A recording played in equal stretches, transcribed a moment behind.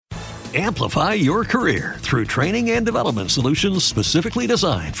Amplify your career through training and development solutions specifically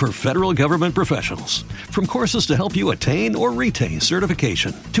designed for federal government professionals. From courses to help you attain or retain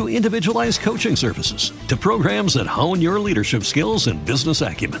certification, to individualized coaching services, to programs that hone your leadership skills and business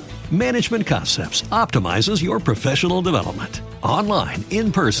acumen, Management Concepts optimizes your professional development. Online,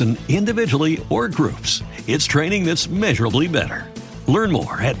 in person, individually, or groups, it's training that's measurably better. Learn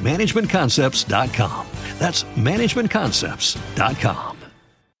more at managementconcepts.com. That's managementconcepts.com.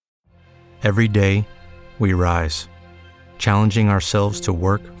 Every day, we rise, challenging ourselves to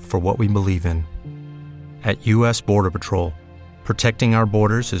work for what we believe in. At U.S. Border Patrol, protecting our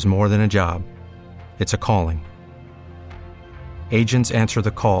borders is more than a job. It's a calling. Agents answer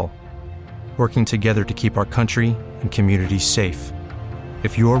the call, working together to keep our country and communities safe.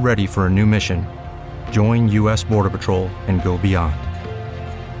 If you're ready for a new mission, join U.S. Border Patrol and go beyond.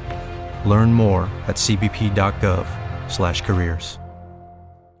 Learn more at cbp.gov/careers.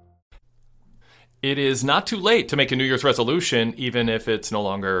 It is not too late to make a New Year's resolution, even if it's no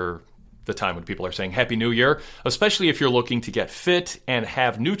longer the time when people are saying Happy New Year, especially if you're looking to get fit and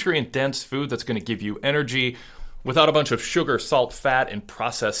have nutrient-dense food that's going to give you energy without a bunch of sugar, salt, fat, and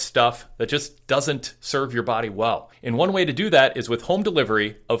processed stuff that just doesn't serve your body well. And one way to do that is with home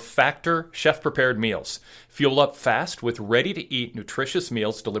delivery of Factor chef-prepared meals. Fuel up fast with ready-to-eat, nutritious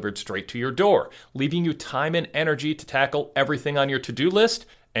meals delivered straight to your door, leaving you time and energy to tackle everything on your to-do list.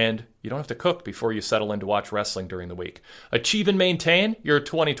 And you don't have to cook before you settle in to watch wrestling during the week. Achieve and maintain your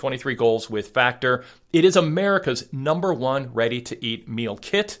 2023 goals with Factor. It is America's #1 ready-to-eat meal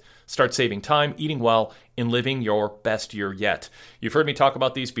kit. Start saving time, eating well, and living your best year yet. You've heard me talk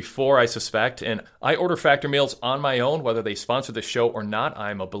about these before, I suspect, and I order Factor meals on my own, whether they sponsor the show or not.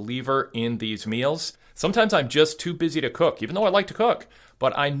 I'm a believer in these meals. Sometimes I'm just too busy to cook, even though I like to cook.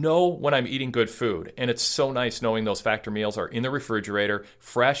 But I know when I'm eating good food, and it's so nice knowing those Factor meals are in the refrigerator,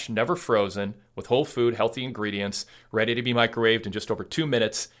 fresh, never frozen, with whole food, healthy ingredients, ready to be microwaved in just over 2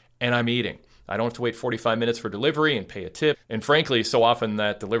 minutes, and I'm eating. I don't have to wait 45 minutes for delivery and pay a tip. And frankly, so often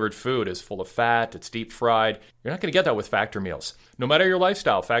that delivered food is full of fat, it's deep fried. You're not going to get that with Factor meals. No matter your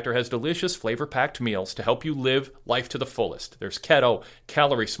lifestyle, Factor has delicious, flavor-packed meals to help you live life to the fullest. There's keto,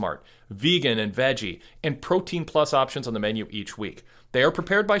 calorie smart, vegan and veggie, and protein plus options on the menu each week. They are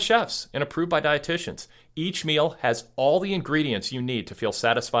prepared by chefs and approved by dietitians. Each meal has all the ingredients you need to feel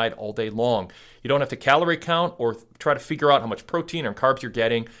satisfied all day long. You don't have to calorie count or try to figure out how much protein or carbs you're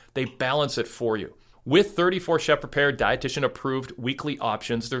getting. They balance it for you. With 34 chef-prepared, dietitian-approved weekly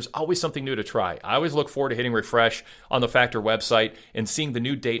options, there's always something new to try. I always look forward to hitting refresh on the Factor website and seeing the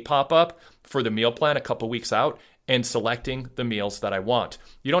new date pop up for the meal plan a couple weeks out and selecting the meals that I want.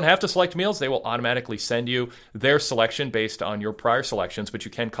 You don't have to select meals. They will automatically send you their selection based on your prior selections, but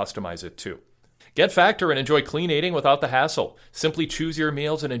you can customize it too. Get Factor and enjoy clean eating without the hassle. Simply choose your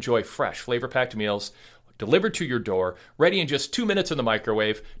meals and enjoy fresh, flavor-packed meals delivered to your door, ready in just 2 minutes in the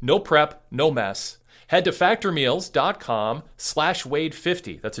microwave. No prep, no mess. Head to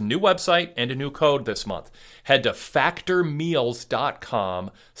factormeals.com/Wade50. That's a new website and a new code this month. Head to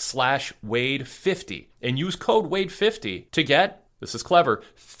factormeals.com/Wade50 and use code Wade50 to get, this is clever,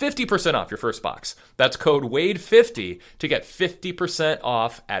 50% off your first box. That's code Wade50 to get 50%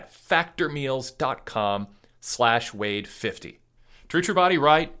 off at factormeals.com/Wade50. Treat your body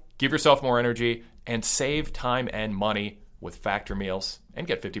right, give yourself more energy, and save time and money with Factor meals, and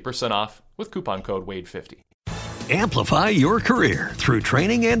get 50% off with coupon code Wade50. Amplify your career through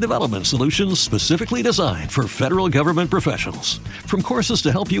training and development solutions specifically designed for federal government professionals. From courses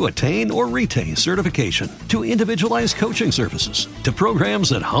to help you attain or retain certification, to individualized coaching services, to programs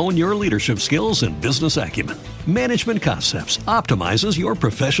that hone your leadership skills and business acumen, Management Concepts optimizes your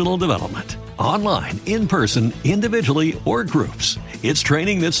professional development. Online, in person, individually, or groups, it's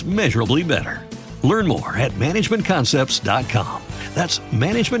training that's measurably better. Learn more at managementconcepts.com. That's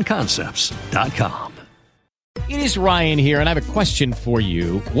managementconcepts.com. It is Ryan here, and I have a question for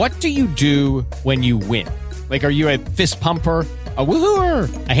you. What do you do when you win? Like, are you a fist pumper, a woo-hooer,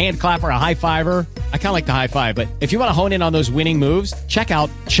 a hand clapper, a high fiver? I kind of like the high five, but if you want to hone in on those winning moves, check out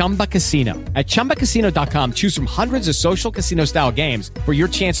Chumba Casino. At ChumbaCasino.com, choose from hundreds of social casino-style games for your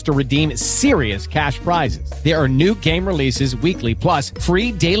chance to redeem serious cash prizes. There are new game releases weekly, plus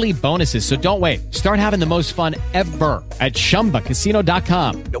free daily bonuses, so don't wait. Start having the most fun ever at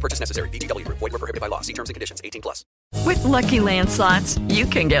ChumbaCasino.com. No purchase necessary. VGW. Void where prohibited by law. See terms and conditions. 18+. With Lucky Land Slots, you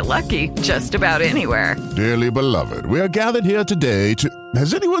can get lucky just about anywhere. Dearly beloved, we are gathered here today to...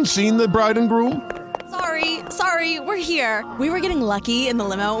 Has anyone seen the bride and groom? Sorry, we're here. We were getting lucky in the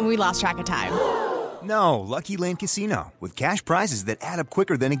limo and we lost track of time. No, Lucky Land Casino, with cash prizes that add up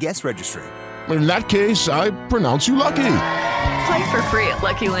quicker than a guest registry. In that case, I pronounce you lucky. Play for free at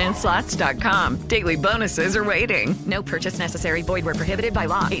LuckyLandSlots.com. Daily bonuses are waiting. No purchase necessary. Void where prohibited by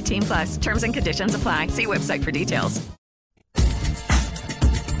law. 18 plus. Terms and conditions apply. See website for details.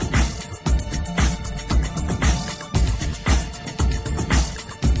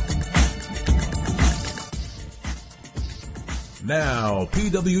 Now,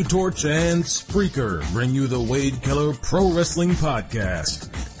 PW Torch and Spreaker bring you the Wade Keller Pro Wrestling Podcast.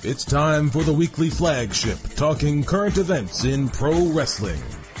 It's time for the weekly flagship, talking current events in pro wrestling.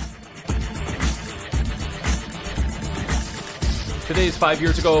 Today's 5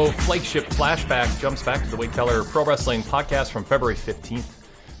 years ago flagship flashback jumps back to the Wade Keller Pro Wrestling Podcast from February 15th,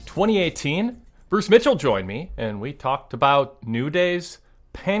 2018. Bruce Mitchell joined me, and we talked about New Day's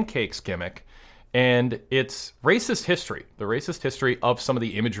pancakes gimmick and its racist history, the racist history of some of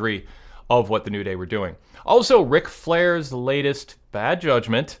the imagery of what the New Day were doing. Also, Ric Flair's latest bad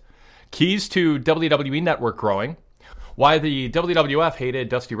judgment, keys to WWE Network growing, why the WWF hated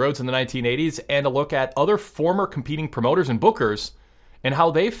Dusty Rhodes in the 1980s, and a look at other former competing promoters and bookers and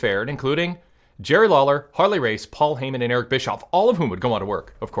how they fared, including Jerry Lawler, Harley Race, Paul Heyman, and Eric Bischoff, all of whom would go on to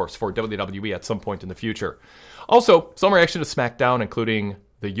work, of course, for WWE at some point in the future. Also, some reaction to SmackDown, including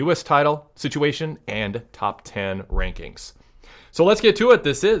the U.S. title situation and top 10 rankings. So let's get to it.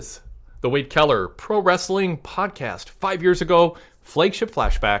 This is the Wade Keller Pro Wrestling Podcast. 5 years ago, flagship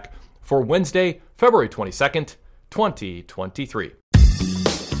flashback for Wednesday, February 22nd, 2023.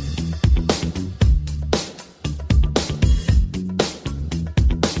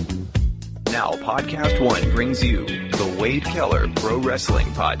 Now, Podcast One brings you the Wade Keller Pro Wrestling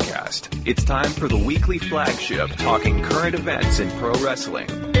Podcast. It's time for the weekly flagship talking current events in pro wrestling.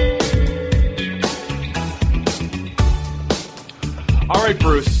 All right,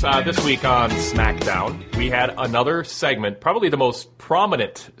 Bruce, this week on SmackDown, we had another segment, probably the most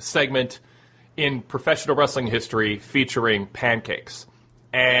prominent segment in professional wrestling history, featuring pancakes.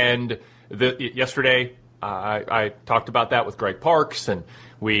 And yesterday, I talked about that with Greg Parks, and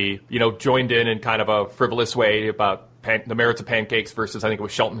we, joined in kind of a frivolous way about the merits of pancakes versus, I think it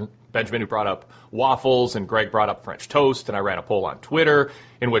was Shelton Benjamin who brought up waffles, and Greg brought up French toast, and I ran a poll on Twitter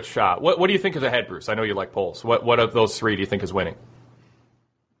in which, what do you think is ahead, Bruce? I know you like polls. What of those three do you think is winning?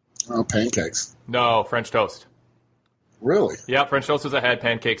 Oh, pancakes. No, French toast. Really? Yeah, French toast is ahead.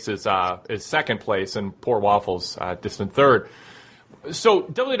 Pancakes is second place, and poor waffles distant third. So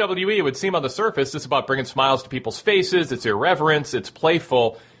WWE, it would seem on the surface, is about bringing smiles to people's faces. It's irreverence. It's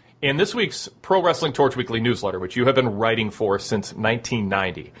playful. In this week's Pro Wrestling Torch Weekly newsletter, which you have been writing for since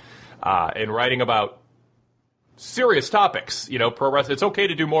 1990, and writing about serious topics, pro wrestling. It's okay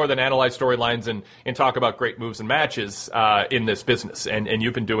to do more than analyze storylines and talk about great moves and matches in this business. And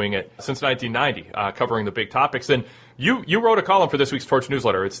you've been doing it since 1990, covering the big topics. And you wrote a column for this week's Torch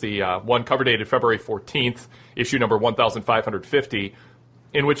newsletter. It's the one cover dated February 14th, issue number 1550,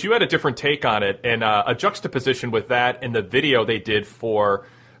 in which you had a different take on it and a juxtaposition with that and the video they did for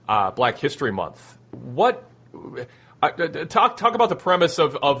Black History Month. What talk about the premise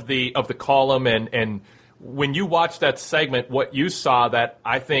of the column and when you watched that segment, what you saw that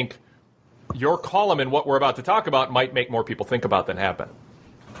I think your column and what we're about to talk about might make more people think about than have been.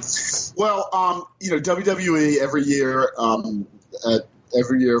 Well, WWE every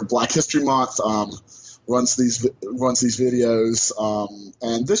year Black History Month runs these videos,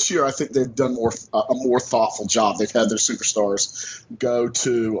 and this year I think they've done a more thoughtful job. They've had their superstars go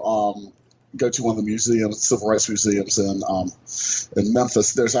to one of the museums, civil rights museums in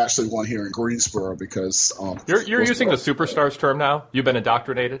Memphis. There's actually one here in Greensboro because you're using the superstars term now. You've been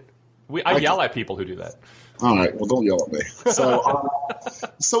indoctrinated. I yell at people who do that. All right, well, don't yell at me. So,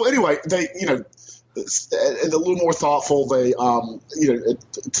 so anyway, they, and a little more thoughtful. They,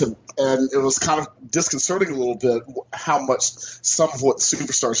 and it was kind of disconcerting a little bit how much some of what the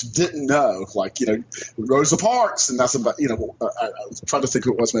superstars didn't know, like Rosa Parks, and that's about I was trying to think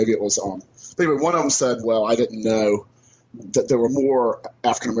who it was. Maybe it was anyway. One of them said, "Well, I didn't know that there were more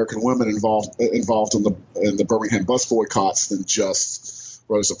African American women involved in the Birmingham bus boycotts than just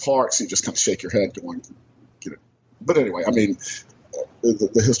Rosa Parks." You just kind of shake your head, going, But anyway, I mean,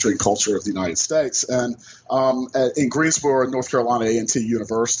 the history and culture of the United States. And in Greensboro, North Carolina, A&T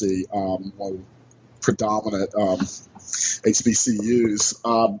University, one of the predominant HBCUs,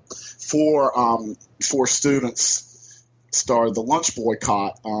 four students started the lunch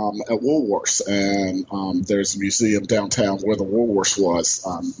boycott at Woolworths, and there's a museum downtown where the Woolworths was.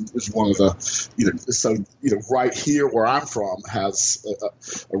 It's one of the, right here where I'm from has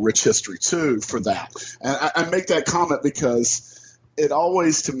a rich history too for that. And I make that comment because it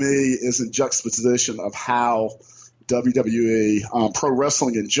always, to me, is in juxtaposition of how WWE, pro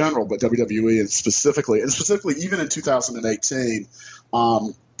wrestling in general, but WWE and specifically even in 2018,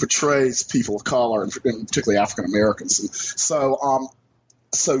 portrays people of color and particularly African Americans. And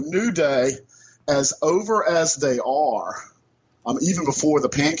so New Day, as over as they are, even before the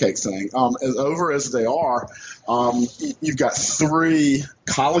pancake thing, as over as they are, you've got three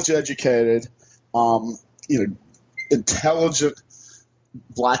college-educated, intelligent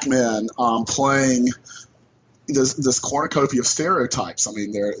black men playing this cornucopia of stereotypes. I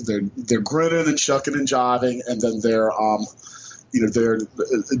mean, they're grinning and shucking and jiving, and then they're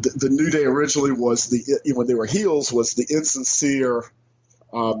the New Day originally was when they were heels was the insincere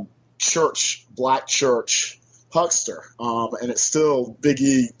black church huckster, and it's still Big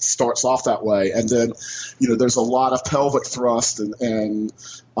E starts off that way, and then there's a lot of pelvic thrust and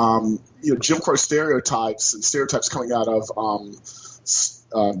Jim Crow stereotypes coming out of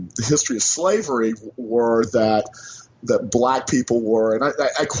the history of slavery were that black people were, and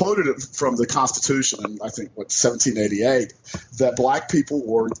I quoted it from the Constitution in I think 1788, that black people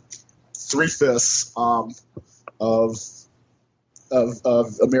were 3/5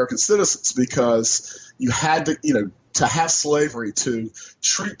 of American citizens, because you had to have slavery, to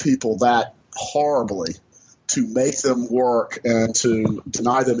treat people that horribly, to make them work and to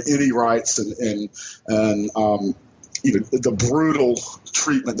deny them any rights and the brutal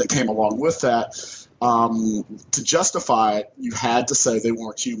treatment that came along with that. To justify it, you had to say they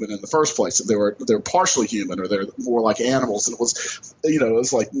weren't human in the first place. That they're partially human, or they're more like animals. And it was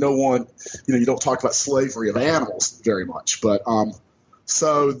like no one, you don't talk about slavery of animals very much, but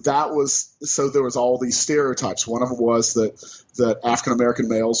so there was all these stereotypes. One of them was that African American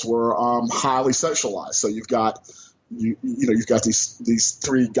males were highly sexualized. So you've got these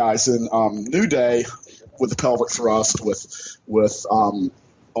three guys in New Day with the pelvic thrust, with all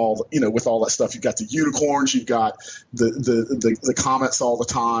that stuff. You've got the unicorns, you've got the comments all the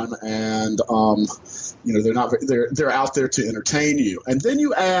time, and they're out there to entertain you. And then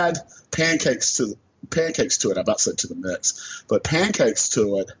you add pancakes to it. I'm about to say to the mix, but pancakes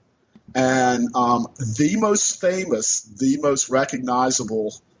to it, and the most famous, the most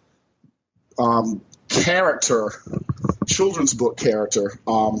recognizable children's book character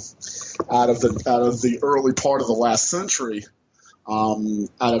out of the early part of the last century, out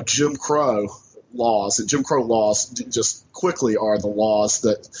of Jim Crow laws. And Jim Crow laws just quickly are the laws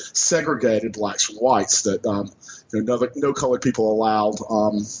that segregated blacks from whites, that no colored people allowed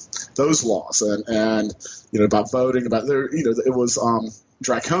those laws, and about voting, about it was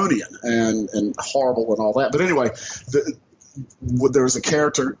draconian and horrible and all that. But anyway, there was a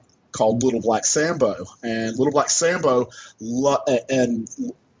character called Little Black Sambo, and Little Black Sambo and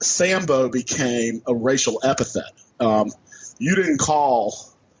Sambo became a racial epithet. You didn't call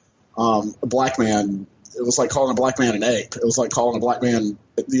a black man. It was like calling a black man an ape. It was like calling a black man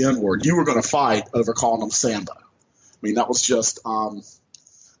the N-word. You were going to fight over calling him Sambo. I mean, that was just, and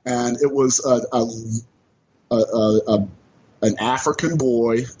it was an African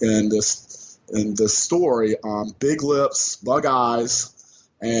boy in this story, big lips, bug eyes,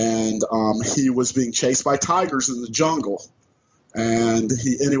 and he was being chased by tigers in the jungle. And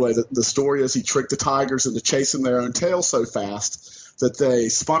the story is he tricked the tigers into chasing their own tail so fast that they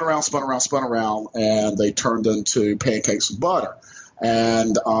spun around, and they turned into pancakes with butter.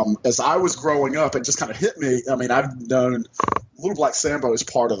 And as I was growing up, it just kind of hit me. I mean, I've known Little Black Sambo is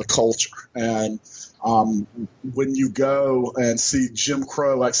part of the culture. And when you go and see Jim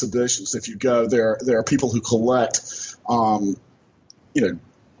Crow exhibitions, if you go, there are people who collect, no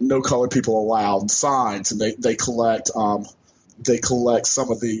colored people allowed signs, and they collect some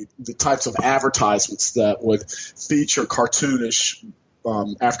of the types of advertisements that would feature cartoonish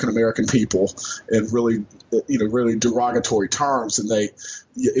African American people in really derogatory terms. And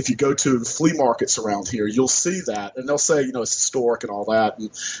if you go to flea markets around here, you'll see that, and they'll say, it's historic and all that.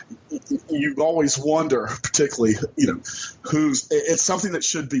 And you always wonder, particularly, it's something that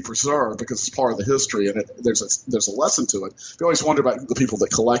should be preserved because it's part of the history, and there's a lesson to it. You always wonder about the people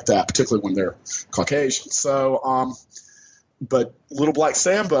that collect that, particularly when they're Caucasian. So, but Little Black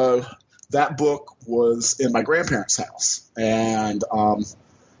Sambo, that book was in my grandparents' house, and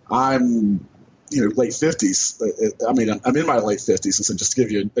I'm late 50s. I'm in my late 50s, and so just to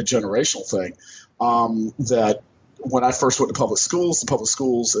give you a generational thing, that when I first went to public schools, the public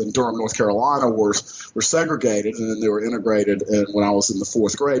schools in Durham, North Carolina were segregated, and then they were integrated when I was in the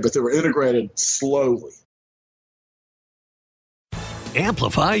fourth grade, but they were integrated slowly.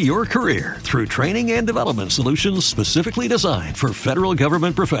 Amplify your career through training and development solutions specifically designed for federal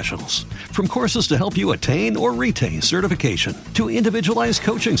government professionals. From courses to help you attain or retain certification, to individualized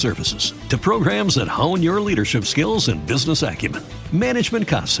coaching services, to programs that hone your leadership skills and business acumen, Management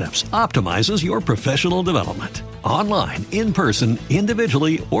Concepts optimizes your professional development. Online, in person,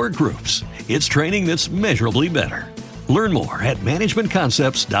 individually, or groups, it's training that's measurably better. Learn more at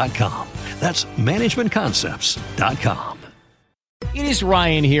managementconcepts.com. That's managementconcepts.com. It is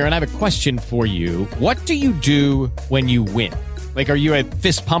Ryan here, and I have a question for you. What do you do when you win? Like, are you a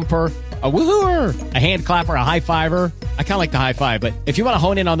fist pumper, a woohooer, a hand clapper, a high fiver? I kind of like the high five, but if you want to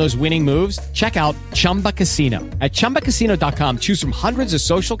hone in on those winning moves, check out Chumba Casino. At ChumbaCasino.com, choose from hundreds of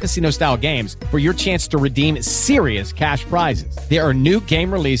social casino-style games for your chance to redeem serious cash prizes. There are new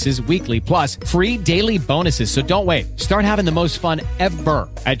game releases weekly, plus free daily bonuses, so don't wait. Start having the most fun ever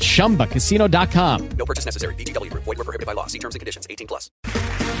at ChumbaCasino.com. No purchase necessary. VGW. Void where prohibited by law. See terms and conditions. 18+.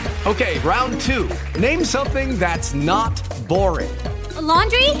 Okay, round two. Name something that's not boring. A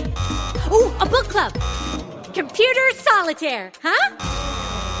laundry? Ooh, a book club. Computer solitaire, huh?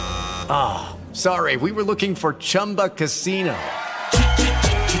 Ah, sorry, we were looking for Chumba Casino.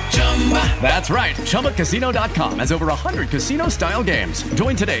 That's right, ChumbaCasino.com has over 100 casino-style games.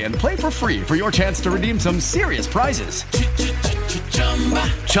 Join today and play for free for your chance to redeem some serious prizes.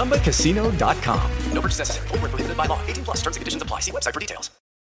 ChumbaCasino.com. No purchase necessary. Void where prohibited by law. 18+. Terms and conditions apply. See website for details.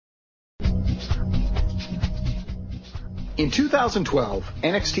 In 2012,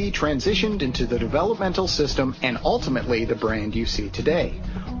 NXT transitioned into the developmental system and ultimately the brand you see today.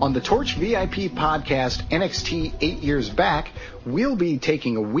 On the Torch VIP podcast, NXT 8 Years Back, we'll be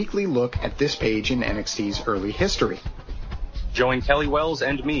taking a weekly look at this page in NXT's early history. Join Kelly Wells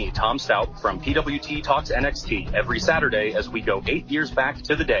and me, Tom Stout, from PWT Talks NXT every Saturday as we go 8 years back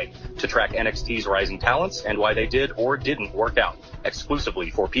to the day to track NXT's rising talents and why they did or didn't work out,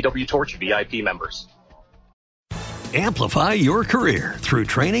 exclusively for PW Torch VIP members. Amplify your career through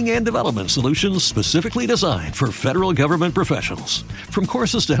training and development solutions specifically designed for federal government professionals. From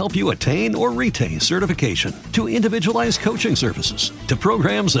courses to help you attain or retain certification, to individualized coaching services, to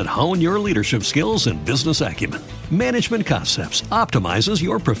programs that hone your leadership skills and business acumen, Management Concepts optimizes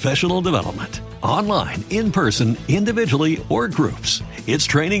your professional development. Online, in person, individually, or groups, it's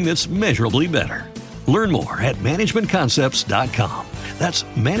training that's measurably better. Learn more at managementconcepts.com. That's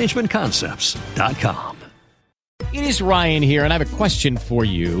managementconcepts.com. It is Ryan here, and I have a question for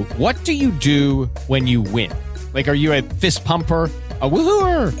you. What do you do when you win? Like, are you a fist pumper, a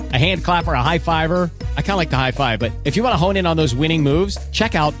woohooer, a hand clapper, a high fiver? I kind of like the high five, but if you want to hone in on those winning moves,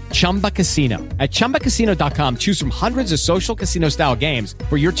 check out Chumba Casino. At ChumbaCasino.com, choose from hundreds of social casino-style games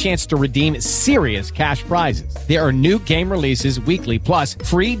for your chance to redeem serious cash prizes. There are new game releases weekly, plus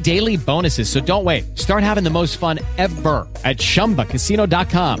free daily bonuses, so don't wait. Start having the most fun ever at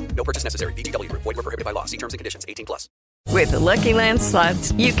ChumbaCasino.com. No purchase necessary. VGW. Void where prohibited by law. See terms and conditions. 18+. With the Lucky Land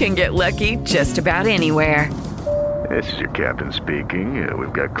Slots, you can get lucky just about anywhere. This is your captain speaking.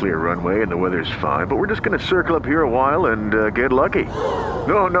 We've got clear runway and the weather's fine, but we're just going to circle up here a while and get lucky.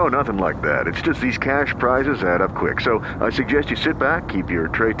 No, nothing like that. It's just these cash prizes add up quick. So I suggest you sit back, keep your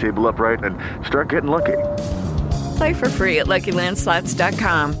tray table upright, and start getting lucky. Play for free at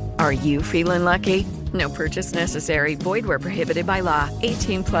LuckyLandSlots.com. Are you feeling lucky? No purchase necessary. Void where prohibited by law.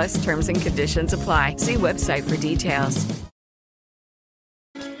 18+ terms and conditions apply. See website for details.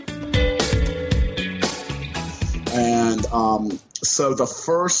 And so the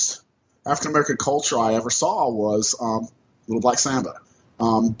first African-American culture I ever saw was Little Black Samba,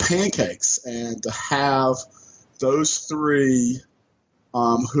 pancakes. And to have those three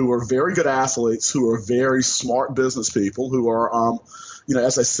who are very good athletes, who are very smart business people, who are,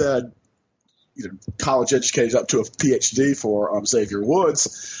 as I said, college educated up to a PhD for Xavier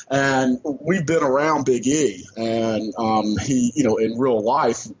Woods, and we've been around Big E, and he, in real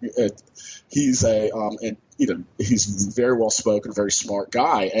life, he's he's very well spoken, very smart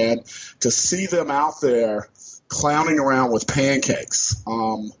guy, and to see them out there clowning around with pancakes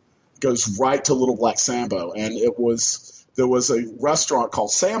goes right to Little Black Sambo, and there was a restaurant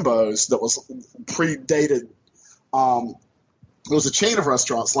called Sambo's that was predated. It was a chain of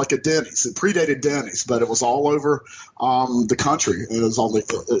restaurants like a Denny's. It predated Denny's, but it was all over the country. It was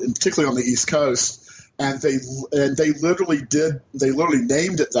particularly on the East Coast, and they literally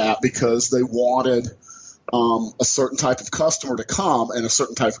named it that because they wanted a certain type of customer to come and a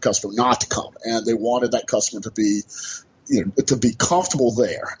certain type of customer not to come, and they wanted that customer to be comfortable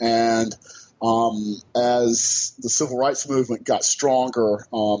there. And as the civil rights movement got stronger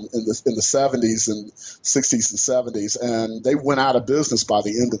in the 70s and 60s and 70s, and they went out of business by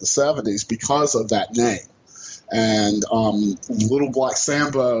the end of the 70s because of that name. And Little Black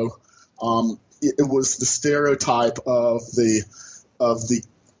Sambo, it was the stereotype of the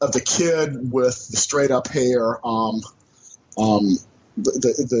kid with the straight up hair,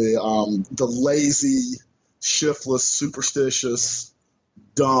 the lazy, shiftless, superstitious,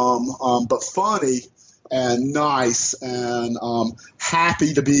 dumb, but funny and nice and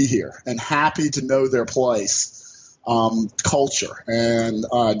happy to be here and happy to know their place culture. And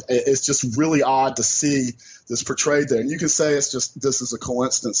it's just really odd to see this portrayed there. And you can say this is a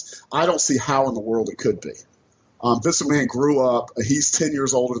coincidence. I don't see how in the world it could be. Vince McMahon grew up. He's 10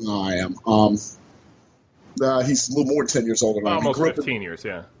 years older than I am. He's a little more than 10 years older than I am. Almost 15 years,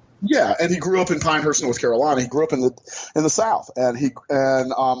 yeah. Yeah, and he grew up in Pinehurst, North Carolina. He grew up in the South, and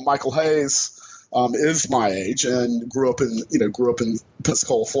Michael Hayes is my age and grew up in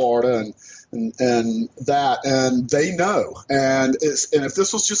Pensacola, Florida, and they know. And if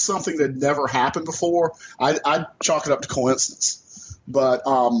this was just something that never happened before, I'd chalk it up to coincidence. But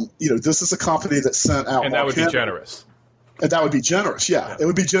this is a company that sent out, and that would be generous. And that would be generous, yeah. It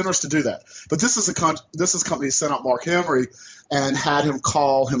would be generous to do that. But this is a company that sent out Mark Henry and had him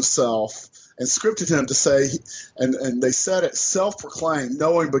call himself and scripted him to say, and they said it self-proclaimed,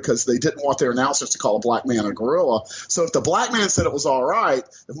 knowing because they didn't want their announcers to call a black man a gorilla. So if the black man said it was all right,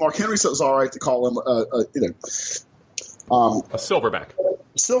 if Mark Henry said it was all right to call him a silverback.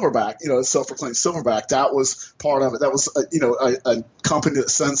 Silverback, self-proclaimed silverback, that was part of it. That was, a company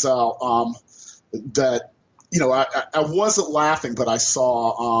that sends out that. I wasn't laughing, but I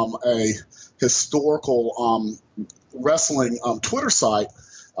saw a historical wrestling Twitter site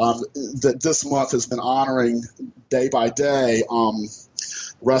that this month has been honoring day by day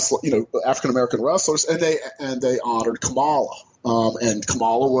African American wrestlers, and they honored Kamala. And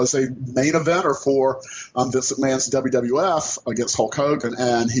Kamala was a main eventer for Vince McMahon's WWF against Hulk Hogan,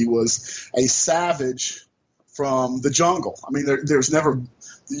 and he was a savage from the jungle. I mean, there's never.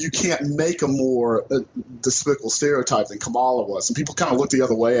 You can't make a more despicable stereotype than Kamala was. And people kind of looked the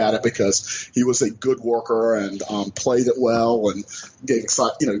other way at it because he was a good worker and played it well and gave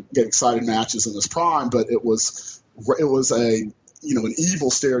exciting matches in his prime. But it was an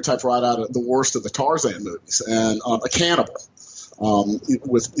evil stereotype right out of the worst of the Tarzan movies, and a cannibal.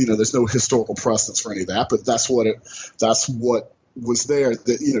 There's no historical precedence for any of that, but that's what was there.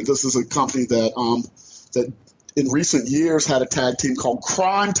 That this is a company that in recent years had a tag team called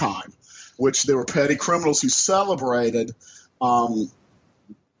Crime Time, which there were petty criminals who celebrated lower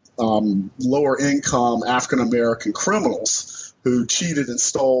income African American criminals who cheated and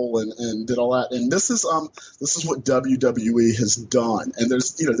stole and did all that. And this is what WWE has done. And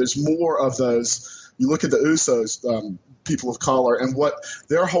there's more of those. You look at the Usos, people of color, and what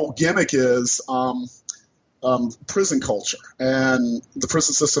their whole gimmick is. Prison culture, and the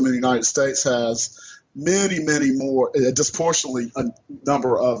prison system in the United States has many, many more, disproportionately a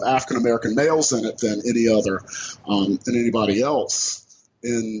number of African American males in it than anybody else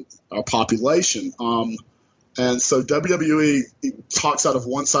in our population. And so WWE talks out of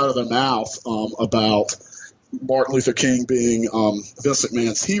one side of their mouth about Martin Luther King being Vince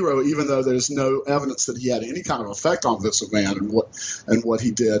McMahon's hero, even though there's no evidence that he had any kind of effect on Vince McMahon and what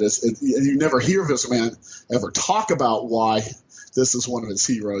he did. And you never hear Vince McMahon ever talk about why this is one of his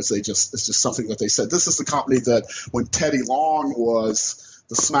heroes. It's just something that they said. This is the company that when Teddy Long was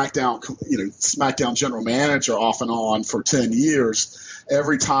the SmackDown general manager off and on for 10 years,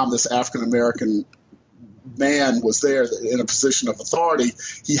 every time this African American man was there in a position of authority,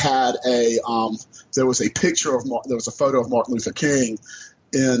 he had there was a photo of Martin Luther King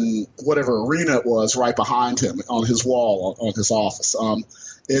in whatever arena it was right behind him on his wall on his office. You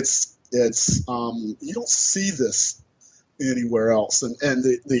don't see this anywhere else, and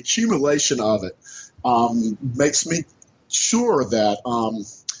the accumulation of it makes me sure that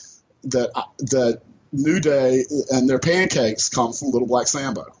New Day and their pancakes come from Little Black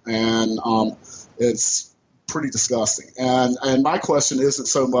Sambo, and it's pretty disgusting. And my question isn't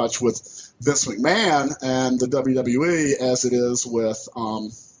so much with Vince McMahon and the WWE as it is with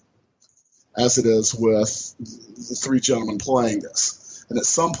the three gentlemen playing this. And at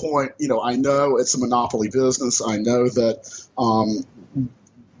some point, I know it's a monopoly business. I know that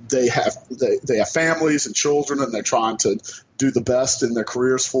they have families and children, and they're trying to do the best in their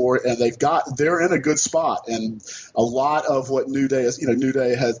careers for it. And they're in a good spot. And a lot of what New Day is, New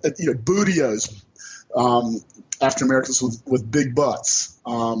Day has, Bootios, African Americans with big butts.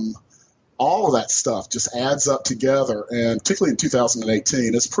 All of that stuff just adds up together, and particularly in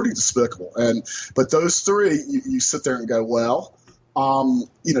 2018, it's pretty despicable. But those three, you sit there and go, well,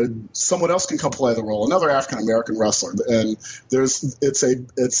 someone else can come play the role, another African-American wrestler. And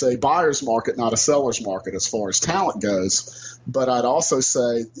it's a buyer's market, not a seller's market as far as talent goes. But I'd also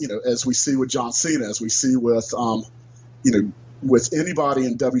say, as we see with John Cena, as we see with, with anybody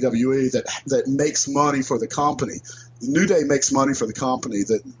in WWE that makes money for the company, New Day makes money for the company,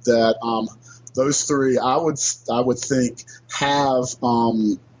 that those three, I would think have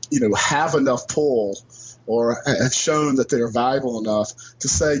enough pull or have shown that they're valuable enough to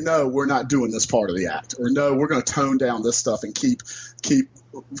say, no, we're not doing this part of the act, or no, we're going to tone down this stuff and keep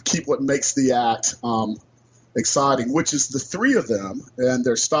what makes the act exciting, which is the three of them and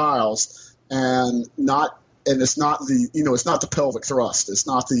their styles, and it's not the pelvic thrust, it's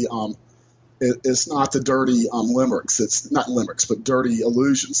not the dirty limericks, it's not limericks, but dirty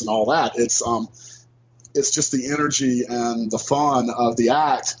illusions and all that. It's just the energy and the fun of the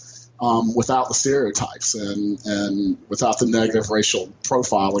act, without the stereotypes and without the negative racial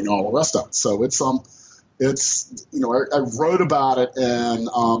profiling and all the rest of it. So I wrote about it, and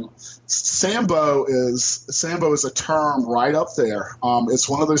Sambo is a term right up there. It's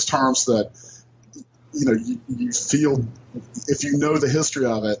one of those terms that you feel, if you know the history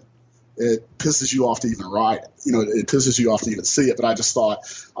of it, it pisses you off to even write it. It pisses you off to even see it. But I just thought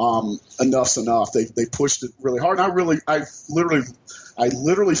enough's enough. They pushed it really hard. And I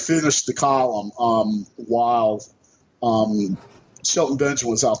literally finished the column while Shelton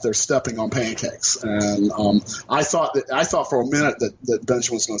Benjamin was out there stepping on pancakes, and I thought for a minute that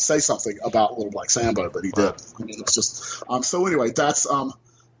Benjamin was going to say something about Little Black Sambo, but he did. I mean, it's just so anyway. That's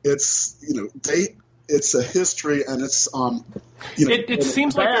it's a history, and it's it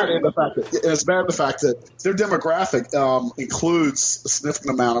seems like it's bad in the fact that their demographic includes a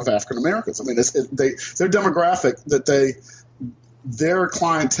significant amount of African Americans. I mean, their demographic their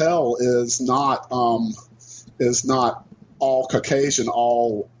clientele is not all Caucasian,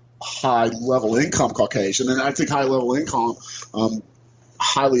 all high level income Caucasian, and I think high level income,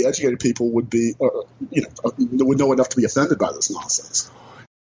 highly educated people would know enough to be offended by this nonsense.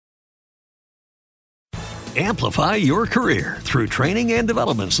 Amplify your career through training and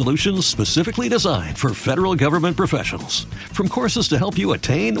development solutions specifically designed for federal government professionals. From courses to help you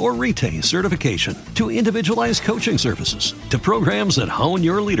attain or retain certification, to individualized coaching services, to programs that hone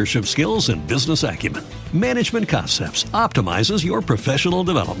your leadership skills and business acumen, Management Concepts optimizes your professional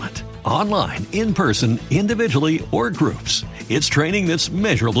development. Online, in person, individually, or groups, it's training that's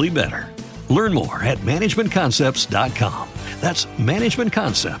measurably better. Learn more at managementconcepts.com. That's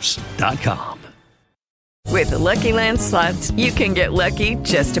managementconcepts.com. With the Lucky Land Slots, you can get lucky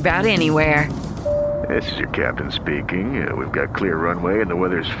just about anywhere. This is your captain speaking. We've got clear runway and the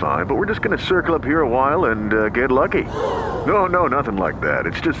weather's fine, but we're just going to circle up here a while and get lucky. No, nothing like that.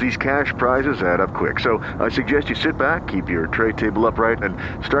 It's just these cash prizes add up quick. So I suggest you sit back, keep your tray table upright, and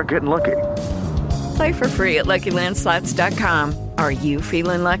start getting lucky. Play for free at LuckyLandSlots.com. Are you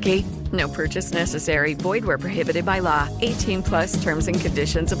feeling lucky? No purchase necessary. Void where prohibited by law. 18+ terms and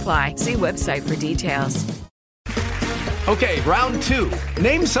conditions apply. See website for details. Okay, round two.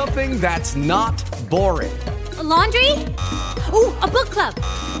 Name something that's not boring. A laundry? Ooh, a book club.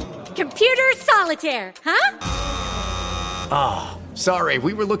 Computer solitaire, huh? Ah, sorry,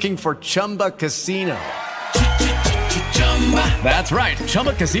 we were looking for Chumba Casino. That's right.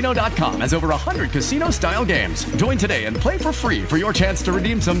 ChumbaCasino.com has over 100 casino-style games. Join today and play for free for your chance to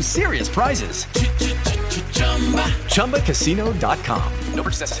redeem some serious prizes. ChumbaCasino.com. No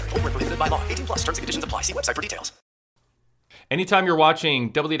purchase necessary. Void where prohibited by law. 18+ terms and conditions apply. See website for details. Anytime you're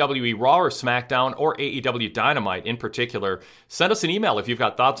watching WWE Raw or SmackDown or AEW Dynamite in particular, send us an email if you've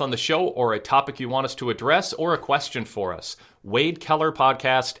got thoughts on the show or a topic you want us to address or a question for us. Wade Keller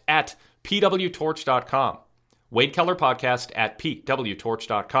Podcast at pwtorch.com. Wade Keller Podcast at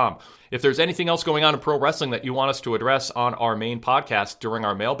pwtorch.com. If there's anything else going on in pro wrestling that you want us to address on our main podcast during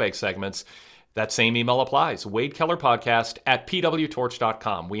our mailbag segments, that same email applies. Wade Keller Podcast at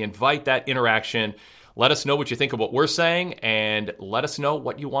pwtorch.com. We invite that interaction. Let us know what you think of what we're saying, and let us know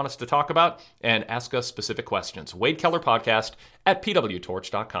what you want us to talk about, and ask us specific questions. Wade Keller Podcast at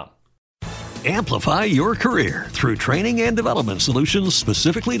pwtorch.com. Amplify your career through training and development solutions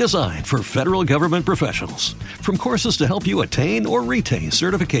specifically designed for federal government professionals. From courses to help you attain or retain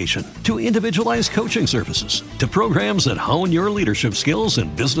certification, to individualized coaching services, to programs that hone your leadership skills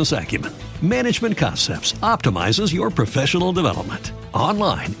and business acumen, Management Concepts optimizes your professional development.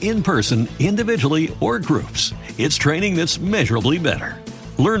 Online, in person, individually, or groups, it's training that's measurably better.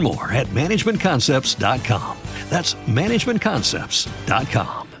 Learn more at managementconcepts.com. That's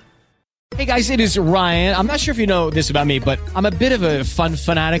managementconcepts.com. Hey guys, it is Ryan. I'm not sure if you know this about me, but I'm a bit of a fun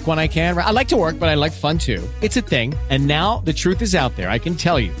fanatic when I can. I like to work, but I like fun too. It's a thing. And now the truth is out there. I can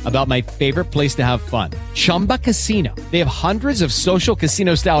tell you about my favorite place to have fun. Chumba Casino. They have hundreds of social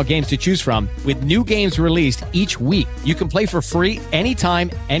casino style games to choose from with new games released each week. You can play for free anytime,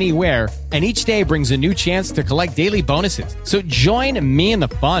 anywhere. And each day brings a new chance to collect daily bonuses. So join me in the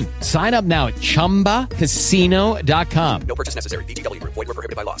fun. Sign up now at ChumbaCasino.com. No purchase necessary. VGW Group. Void where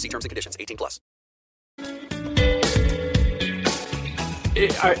prohibited by law. See terms and conditions. 18+.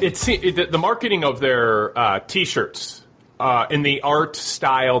 The marketing of their T-shirts in the art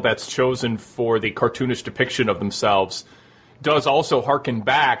style that's chosen for the cartoonish depiction of themselves does also harken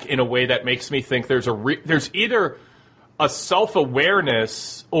back in a way that makes me think there's either a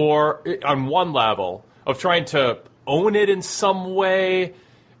self-awareness or on one level of trying to own it in some way,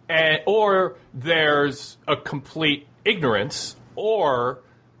 or there's a complete ignorance, or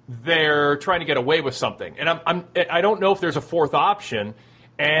they're trying to get away with something. And I don't know if there's a fourth option,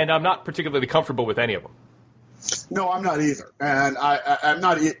 and I'm not particularly comfortable with any of them. No, I'm not either, and I'm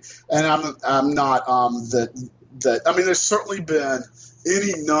not. That. I mean, there's certainly been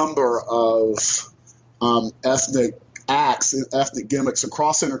any number of ethnic acts, ethnic gimmicks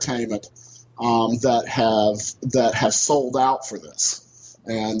across entertainment that have sold out for this,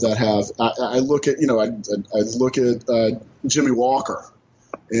 and that have. I look at Jimmy Walker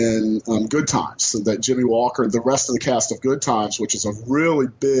in Good Times. So that Jimmy Walker, the rest of the cast of Good Times, which is a really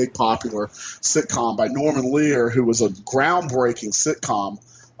big, popular sitcom by Norman Lear, who was a groundbreaking sitcom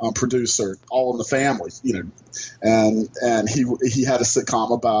producer, All in the Family, and he had a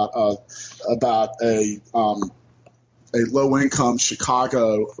sitcom about a low-income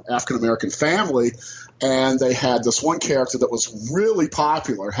Chicago African-American family, and they had this one character that was really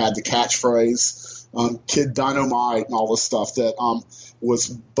popular, had the catchphrase Kid Dynamite and all this stuff that was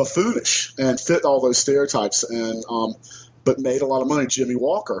buffoonish and fit all those stereotypes, and but made a lot of money. Jimmy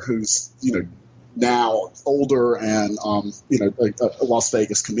Walker, who's now older and a Las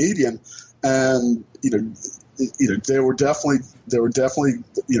Vegas comedian, and there were definitely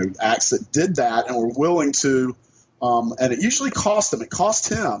acts that did that and were willing to, and it usually cost them. It cost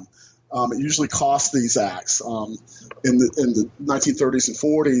him. It usually cost these acts. In the 1930s and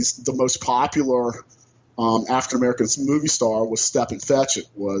 40s, the most popular African American movie star was Stepin Fetchit,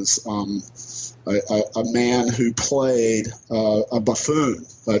 was a man who played a buffoon,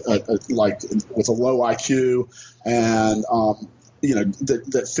 like with a low IQ, and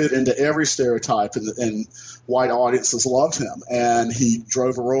that fit into every stereotype, and white audiences loved him. And he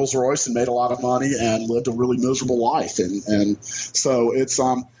drove a Rolls Royce and made a lot of money and lived a really miserable life. And so it's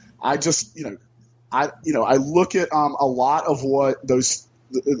I just I look at a lot of what those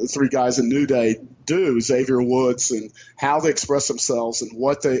the three guys in New Day do, Xavier Woods, and how they express themselves and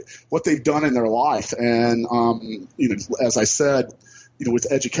what they've done in their life. And as I said,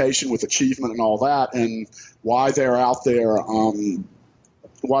 with education, with achievement and all that, and why they're out there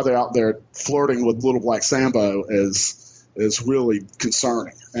flirting with Little Black Sambo is really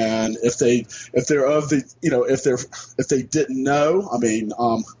concerning. And if they didn't know, I mean,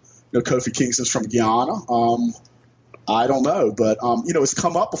 Kofi Kingston's from Guyana. I don't know, but it's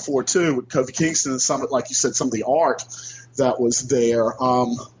come up before too with Kofi Kingston and some, like you said, some of the art that was there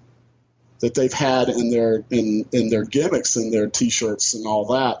that they've had in their gimmicks and their T-shirts and all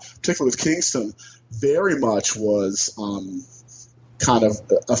that. Particularly with Kingston, very much was kind of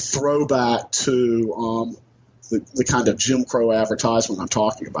a throwback to the kind of Jim Crow advertisement I'm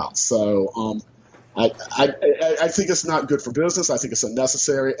talking about. So I think it's not good for business. I think it's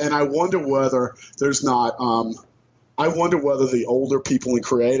unnecessary, and I wonder whether there's not. I wonder whether the older people in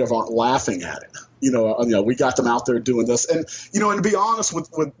creative aren't laughing at it. We got them out there doing this, and and to be honest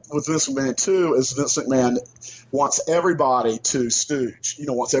with Vince McMahon too, is Vince McMahon wants everybody to stooge.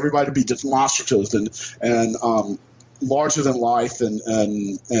 Wants everybody to be demonstrative and larger than life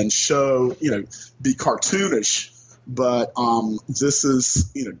and show be cartoonish. But this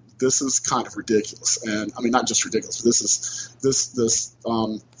is kind of ridiculous, and I mean not just ridiculous. But this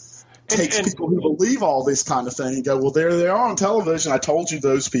takes people who believe all this kind of thing and go, well, there they are on television. I told you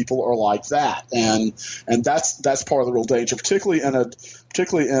those people are like that, and that's part of the real danger, particularly in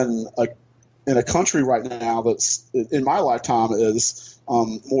a country right now that's in my lifetime is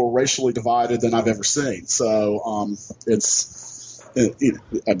more racially divided than I've ever seen. So it's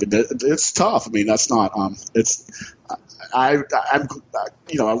tough. I mean, that's not I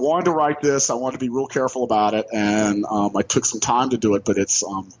wanted to write this. I wanted to be real careful about it, and I took some time to do it. But it's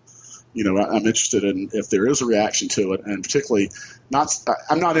I'm interested in if there is a reaction to it, and particularly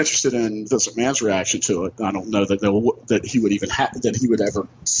I'm not interested in Vince McMahon's reaction to it. I don't know that he would even that he would ever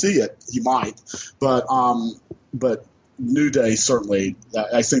see it. He might, but New Day certainly.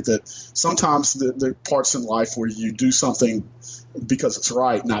 I think that sometimes there are parts in life where you do something because it's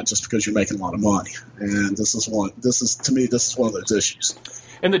right, not just because you're making a lot of money. And this is one of those issues.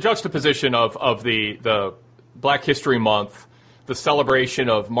 And the juxtaposition of the Black History Month, the celebration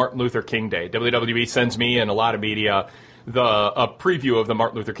of Martin Luther King Day. WWE sends me and a lot of media a preview of the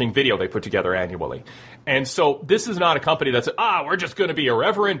Martin Luther King video they put together annually. And so this is not a company that's, we're just going to be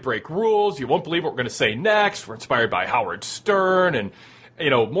irreverent, break rules. You won't believe what we're going to say next. We're inspired by Howard Stern and,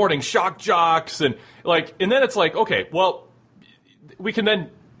 morning shock jocks. And then it's like, okay, well, we can then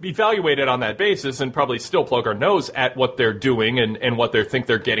evaluate it on that basis and probably still plug our nose at what they're doing and what they think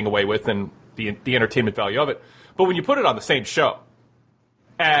they're getting away with and the entertainment value of it. But when you put it on the same show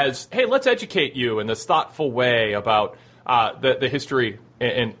as, hey, let's educate you in this thoughtful way about the history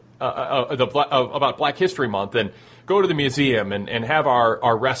and about Black History Month, and go to the museum and have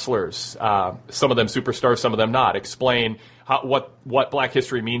our wrestlers, some of them superstars, some of them not, explain what Black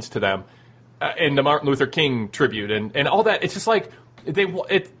history means to them in the Martin Luther King tribute and all that. It's just like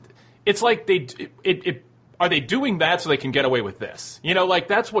are they doing that so they can get away with this?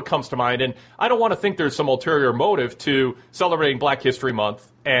 That's what comes to mind. And I don't want to think there's some ulterior motive to celebrating Black History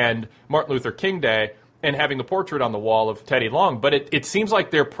Month and Martin Luther King Day and having the portrait on the wall of Teddy Long. But it seems like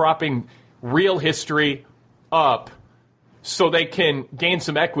they're propping real history up so they can gain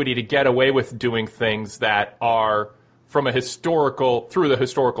some equity to get away with doing things that are, through the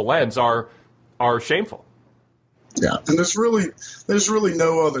historical lens, are shameful. Yeah, and there's really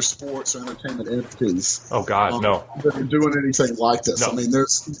no other sports or entertainment entities. Oh God, no, that are doing anything like this. No. I mean,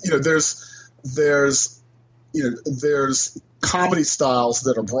 there's comedy styles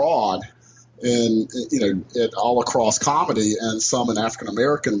that are broad, and all across comedy, and some in African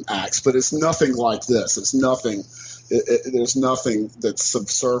American acts, but it's nothing like this. It's nothing. There's nothing that's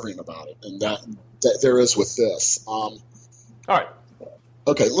subservient about it, and that there is with this. All right.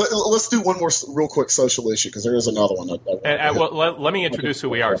 Okay, let's do one more real quick social issue, because there is another one. Let me introduce who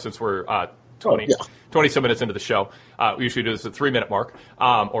we are, since we're 20-some minutes into the show. We usually do this at the 3-minute mark,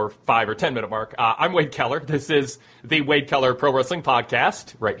 or 5 or 10-minute mark. I'm Wade Keller. This is the Wade Keller Pro Wrestling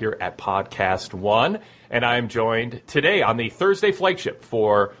Podcast, right here at Podcast One. And I'm joined today on the Thursday flagship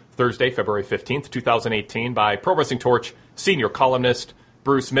for Thursday, February 15th, 2018, by Pro Wrestling Torch senior columnist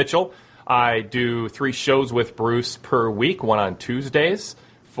Bruce Mitchell. I do 3 shows with Bruce per week, one on Tuesdays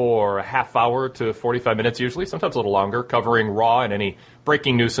for a half hour to 45 minutes usually, sometimes a little longer, covering Raw and any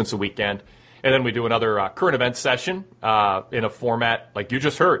breaking news since the weekend. And then we do another current event session in a format like you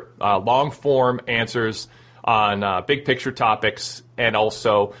just heard, long-form answers on big picture topics, and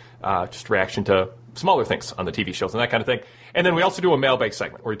also just reaction to smaller things on the TV shows and that kind of thing. And then we also do a mailbag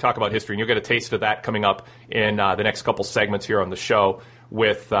segment where we talk about history, and you'll get a taste of that coming up in the next couple segments here on the show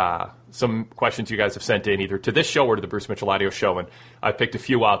with some questions you guys have sent in either to this show or to the Bruce Mitchell Audio Show. And I picked a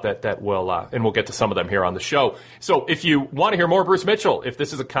few out that will, and we'll get to some of them here on the show. So if you want to hear more Bruce Mitchell, if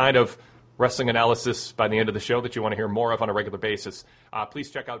this is a kind of wrestling analysis by the end of the show that you want to hear more of on a regular basis, please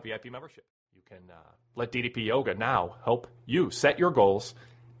check out VIP membership. You can let DDP Yoga now help you set your goals,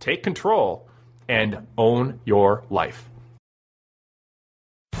 take control, and own your life.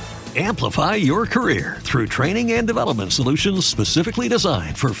 Amplify your career through training and development solutions specifically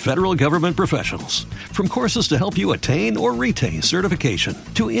designed for federal government professionals. From courses to help you attain or retain certification,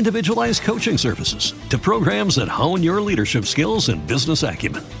 to individualized coaching services, to programs that hone your leadership skills and business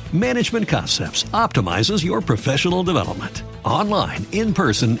acumen, Management Concepts optimizes your professional development. Online, in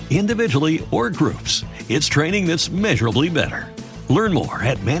person, individually, or groups, it's training that's measurably better. Learn more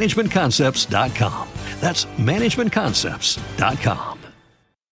at managementconcepts.com. That's managementconcepts.com.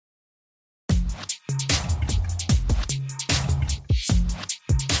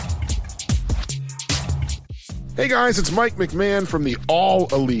 Hey guys, it's Mike McMahon from the All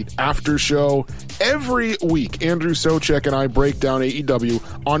Elite After Show. Every week, Andrew Socek and I break down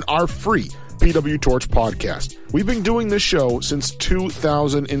AEW on our free PW Torch podcast. We've been doing this show since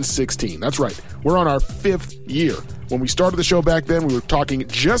 2016. That's right. We're on our 5th year. When we started the show back then, we were talking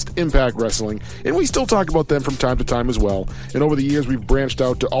just Impact Wrestling, and we still talk about them from time to time as well. And over the years, we've branched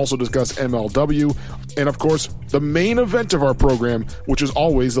out to also discuss MLW, and of course, the main event of our program, which is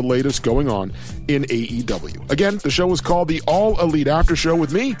always the latest going on in AEW. Again, the show is called the All Elite After Show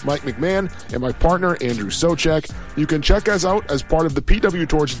with me, Mike McMahon, and my partner, Andrew Socek. You can check us out as part of the PW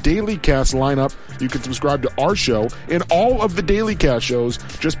Torch Daily Cast lineup. You can subscribe to our show and all of the Daily Cast shows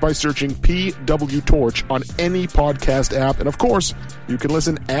just by searching PW Torch on any podcast app. And of course, you can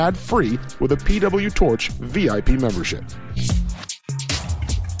listen ad-free with a PW Torch VIP membership.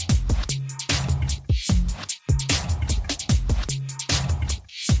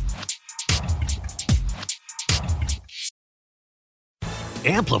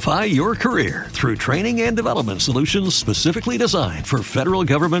 Amplify your career through training and development solutions specifically designed for federal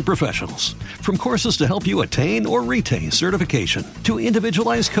government professionals. From courses to help you attain or retain certification, to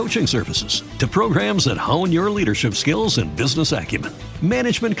individualized coaching services, to programs that hone your leadership skills and business acumen,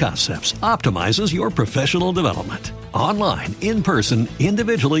 Management Concepts optimizes your professional development. Online, in person,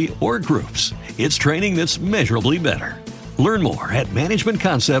 individually, or groups, it's training that's measurably better. Learn more at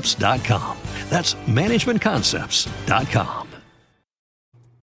managementconcepts.com. That's managementconcepts.com.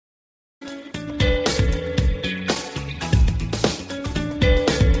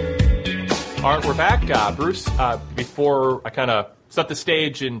 All right, we're back. Bruce, before I kind of set the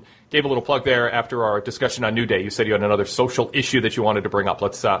stage and gave a little plug there after our discussion on New Day, you said you had another social issue that you wanted to bring up.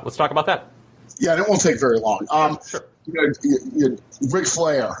 Let's talk about that. Yeah, and it won't take very long. Sure. Ric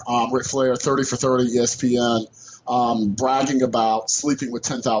Flair, 30 for 30, ESPN, bragging about sleeping with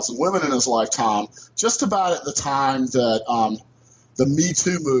 10,000 women in his lifetime, just about at the time that the Me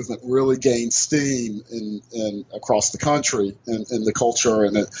Too movement really gained steam in across the country in the culture,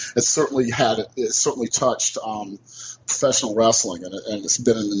 and it certainly touched professional wrestling, and it's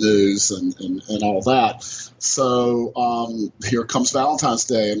been in the news and all that. So here comes Valentine's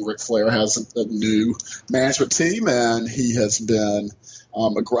Day, and Ric Flair has a new management team, and he has been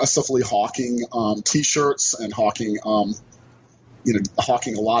aggressively hawking T-shirts and hawking a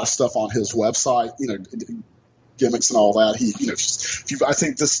lot of stuff on his website. Gimmicks and all that. I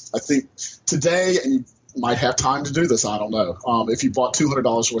think today, and you might have time to do this, I don't know. If you bought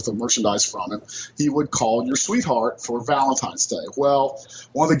 $200 worth of merchandise from him, he would call your sweetheart for Valentine's Day. Well,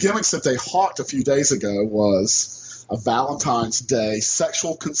 one of the gimmicks that they hawked a few days ago was a Valentine's Day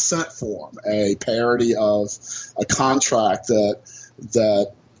sexual consent form, a parody of a contract that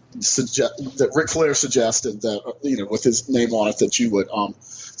Ric Flair suggested that with his name on it that you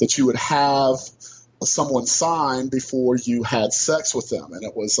would have someone sign before you had sex with them, and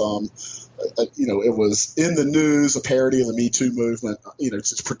it was it was in the news, a parody of the Me Too movement,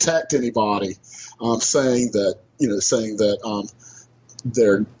 to protect anybody, saying that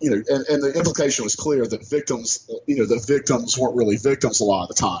they're and the implication was clear that victims weren't really victims a lot of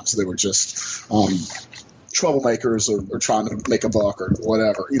the time, so they were just troublemakers or trying to make a buck or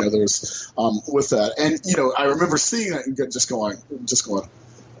whatever. There was with that, and I remember seeing it and just going.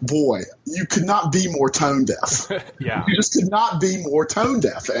 Boy, you could not be more tone deaf. Yeah. You just could not be more tone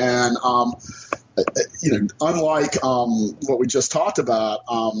deaf. And, unlike what we just talked about,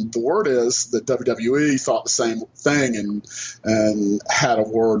 the word is that WWE thought the same thing and had a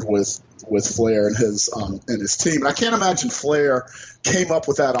word with Flair and his team. And I can't imagine Flair came up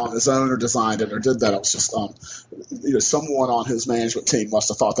with that on his own or designed it or did that. It was just, someone on his management team must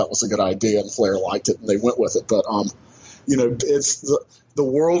have thought that was a good idea, and Flair liked it and they went with it. But, it's the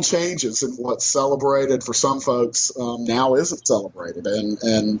world changes, and what's celebrated for some folks now isn't celebrated,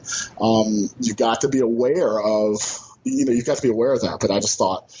 and you've got to be aware of that. But I just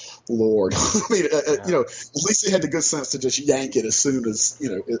thought, Lord, I mean, at least they had the good sense to just yank it as soon as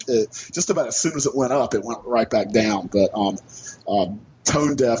just about as soon as it went up, it went right back down. But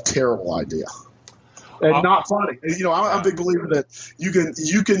tone deaf, terrible idea, and not funny. I'm a big believer that you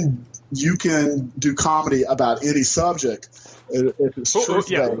can do comedy about any subject if it's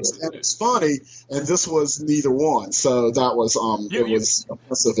truth-based and it's funny, and this was neither one. So that was it was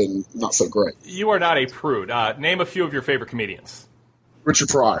offensive and not so great. You are not a prude. Name a few of your favorite comedians. Richard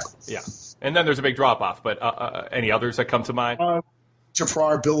Pryor. Yeah, and then there's a big drop-off, but any others that come to mind? Richard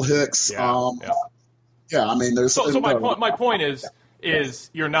Pryor, Bill Hicks. I mean, there's. So my point is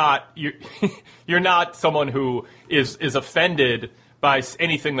you're not someone who is offended by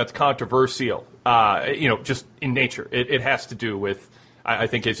anything that's controversial, just in nature. It has to do with, I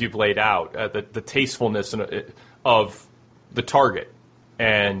think, as you've laid out, the tastefulness of the target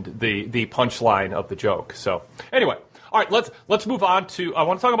and the punchline of the joke. So anyway, all right, let's move on to, I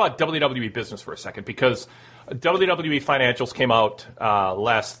want to talk about WWE business for a second, because WWE financials came out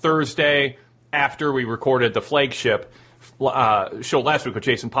last Thursday after we recorded the flagship show last week with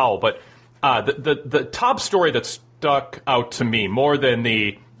Jason Powell. But the top story that's stuck out to me more than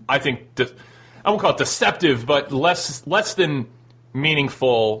I won't call it deceptive, but less than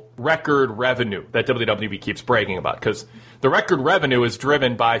meaningful record revenue that WWE keeps bragging about, because the record revenue is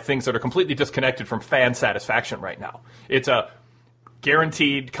driven by things that are completely disconnected from fan satisfaction right now. It's a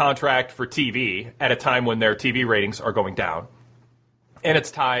guaranteed contract for TV at a time when their TV ratings are going down, and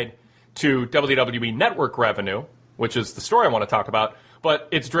it's tied to WWE Network revenue, which is the story I want to talk about, but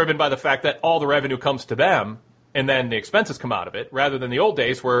it's driven by the fact that all the revenue comes to them and then the expenses come out of it, rather than the old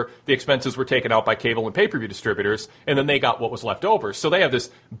days where the expenses were taken out by cable and pay-per-view distributors, and then they got what was left over. So they have this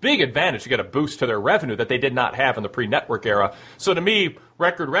big advantage to get a boost to their revenue that they did not have in the pre-network era. So to me,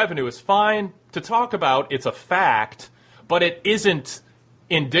 record revenue is fine to talk about. It's a fact, but it isn't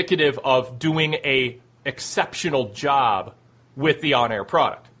indicative of doing a exceptional job with the on-air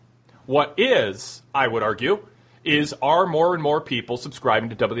product. What is, I would argue, are more and more people subscribing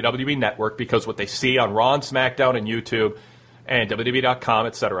to WWE Network because what they see on Raw and SmackDown and YouTube and WWE.com,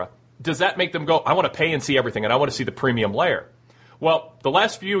 etc. Does that make them go, I want to pay and see everything, and I want to see the premium layer? Well, the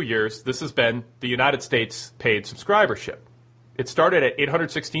last few years, this has been the United States paid subscribership. It started at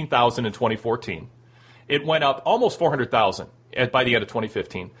 816,000 in 2014. It went up almost 400,000 by the end of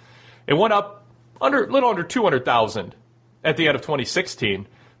 2015. It went up a little under 200,000 at the end of 2016.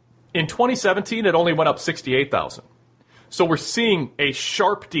 In 2017, it only went up 68,000. So we're seeing a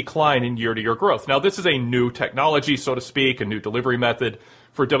sharp decline in year-to-year growth. Now, this is a new technology, so to speak, a new delivery method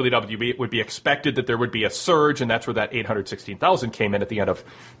for WWE. It would be expected that there would be a surge, and that's where that 816,000 came in at the end of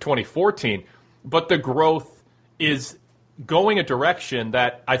 2014. But the growth is going a direction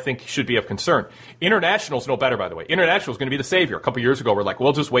that I think should be of concern. International's no better, by the way. International is going to be the savior. A couple years ago, we're like,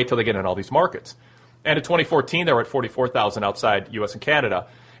 we'll just wait till they get in all these markets. And in 2014, they were at 44,000 outside U.S. and Canada.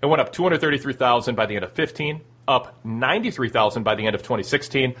 It went up 233,000 by the end of 15, up 93,000 by the end of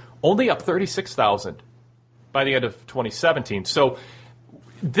 2016, only up 36,000 by the end of 2017. So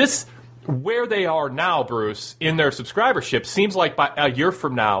this, where they are now, Bruce, in their subscribership, seems like by a year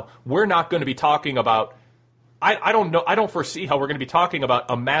from now, we're not going to be talking about, I don't know, I don't foresee how we're going to be talking about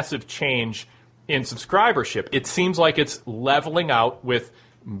a massive change in subscribership. It seems like it's leveling out with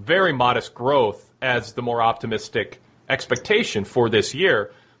very modest growth as the more optimistic expectation for this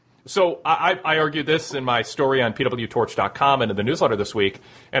year. So I argued this in my story on pwtorch.com and in the newsletter this week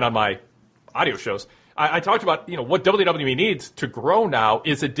and on my audio shows. I talked about, what WWE needs to grow now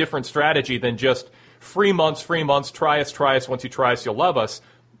is a different strategy than just free months, try us. Once you try us, you'll love us.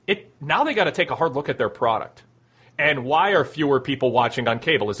 Now they got to take a hard look at their product. And why are fewer people watching on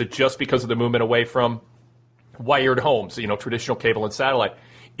cable? Is it just because of the movement away from wired homes, traditional cable and satellite?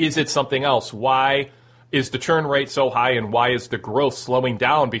 Is it something else? Why is the churn rate so high, and why is the growth slowing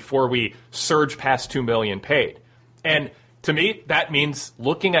down before we surge past 2 million paid? And to me, that means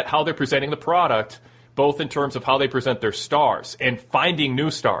looking at how they're presenting the product, both in terms of how they present their stars and finding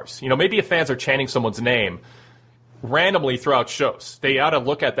new stars. Maybe if fans are chanting someone's name randomly throughout shows, they ought to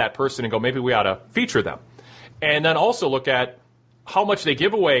look at that person and go, maybe we ought to feature them. And then also look at how much they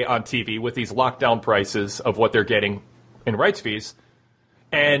give away on TV with these lockdown prices of what they're getting in rights fees,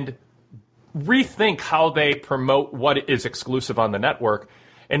 and rethink how they promote what is exclusive on the network,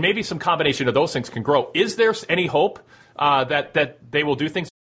 and maybe some combination of those things can grow. Is there any hope that they will do things?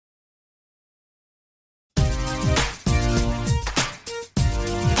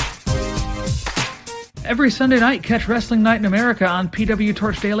 Every Sunday night, catch Wrestling Night in America on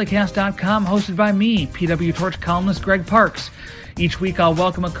PWTorchDailyCast.com, hosted by me, PW Torch columnist Greg Parks. Each week, I'll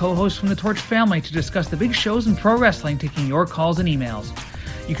welcome a co-host from the Torch family to discuss the big shows in pro wrestling, taking your calls and emails.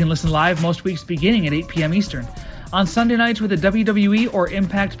 You can listen live most weeks beginning at 8 p.m. Eastern. On Sunday nights with a WWE or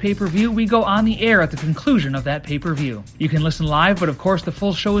Impact pay-per-view, we go on the air at the conclusion of that pay-per-view. You can listen live, but of course the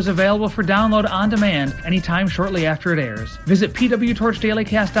full show is available for download on demand anytime shortly after it airs. Visit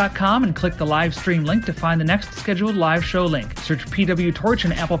PWTorchDailyCast.com and click the live stream link to find the next scheduled live show link. Search PW Torch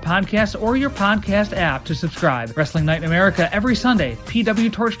in Apple Podcasts or your podcast app to subscribe. Wrestling Night in America every Sunday,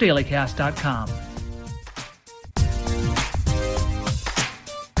 PWTorchDailyCast.com.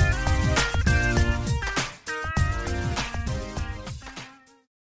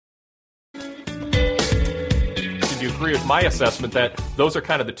 Agree with my assessment that those are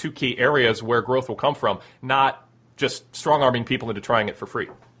kind of the two key areas where growth will come from, not just strong-arming people into trying it for free.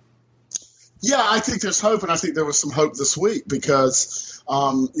 Yeah, I think there's hope, and I think there was some hope this week because,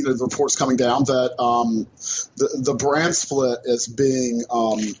 the report's coming down that the brand split is being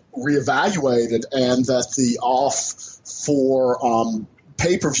reevaluated, and that the off for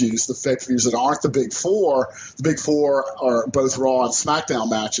pay-per-views, the pay-per-views that aren't the big four are both Raw and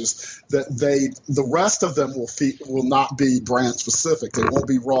SmackDown matches, that the rest of them will not be brand specific. They won't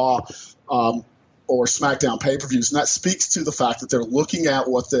be Raw or SmackDown pay-per-views, and that speaks to the fact that they're looking at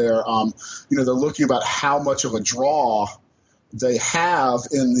what they're looking about how much of a draw they have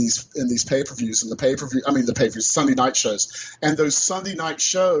in these pay-per-views, and the pay-per-views, Sunday night shows, and those Sunday night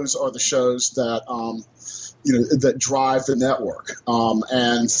shows are the shows that that drive the network.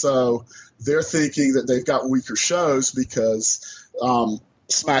 And so they're thinking that they've got weaker shows because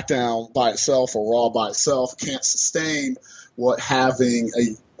SmackDown by itself or Raw by itself can't sustain what having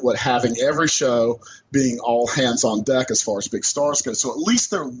having every show being all hands on deck as far as big stars go. So at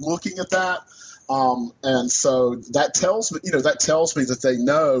least they're looking at that. And so that tells me that they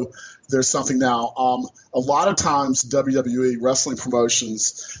know there's something now. A lot of times WWE wrestling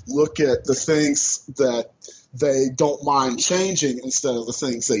promotions look at the things that they don't mind changing instead of the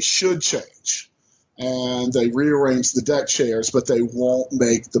things they should change. And they rearrange the deck chairs, but they won't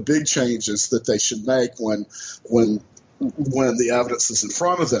make the big changes that they should make when the evidence is in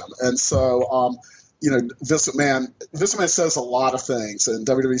front of them. And so, Vince McMahon says a lot of things, and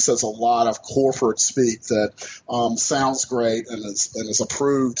WWE says a lot of corporate speak that sounds great and is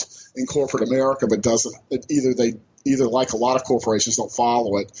approved in corporate America, but doesn't. Either like a lot of corporations don't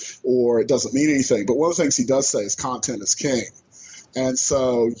follow it, or it doesn't mean anything. But one of the things he does say is content is king. And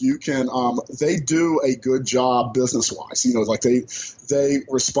so you can, they do a good job business-wise. Like they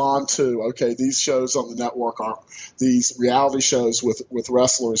respond to, okay, these shows on the network these reality shows with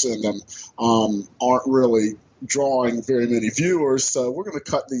wrestlers in them aren't really drawing very many viewers. So we're going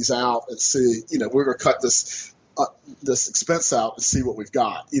to cut these out and see, we're going to cut this expense out and see what we've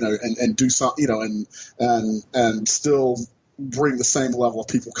got, and do something, and still bring the same level of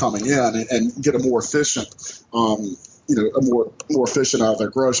people coming in and get a more efficient, a more efficient out of their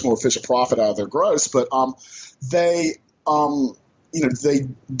gross, more efficient profit out of their gross. But they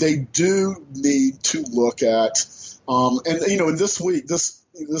do need to look at, and this week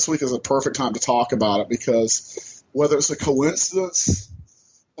is a perfect time to talk about it, because whether it's a coincidence,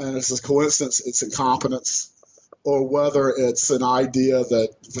 and it's a coincidence, it's incompetence, or whether it's an idea that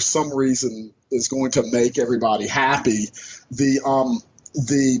for some reason is going to make everybody happy,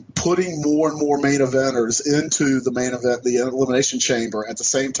 the putting more and more main eventers into the main event, the Elimination Chamber, at the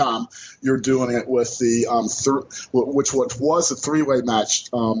same time you're doing it with the which was a three-way match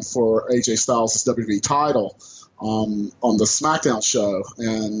for AJ Styles' WWE title on the SmackDown show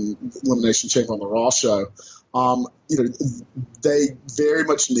and Elimination Chamber on the Raw show. They very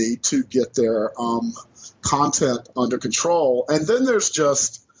much need to get their content under control. And then there's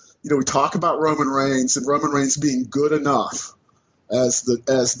just, we talk about Roman Reigns and Roman Reigns being good enough as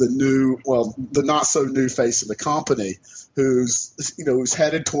the new, the not so new face of the company, who's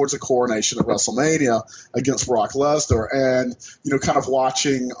headed towards a coronation at WrestleMania against Brock Lesnar, and kind of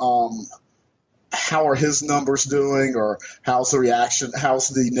watching how are his numbers doing, or how's the reaction, how's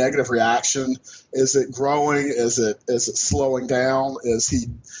the negative reaction, is it growing, is it slowing down, is he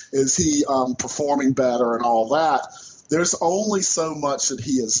performing better, and all that. There's only so much that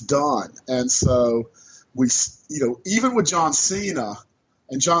he has done, and so we, even with John Cena,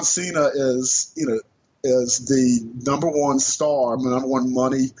 and John Cena is the number one star, number one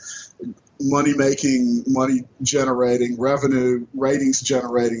money making, money generating, revenue ratings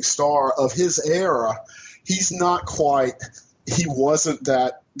generating star of his era. He wasn't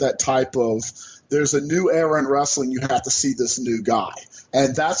that type of, there's a new era in wrestling, you have to see this new guy.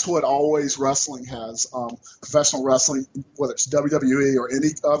 And that's what always wrestling has, professional wrestling, whether it's WWE or any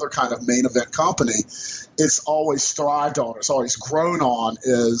other kind of main event company, it's always thrived on, it's always grown on,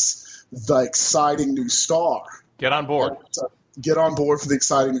 is the exciting new star. Get on board. Get on board for the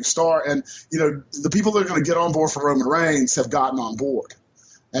exciting new star. And, the people that are going to get on board for Roman Reigns have gotten on board.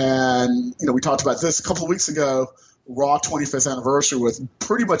 And, we talked about this a couple of weeks ago, Raw 25th anniversary, with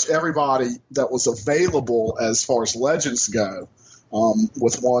pretty much everybody that was available as far as legends go,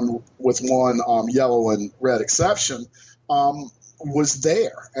 with one yellow and red exception, was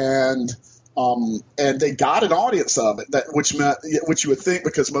there. And they got an audience of it, which you would think,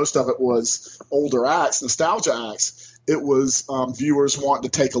 because most of it was older acts, nostalgia acts, it was viewers wanting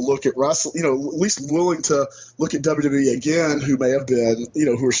to take a look at wrestling, at least willing to look at WWE again, who may have been,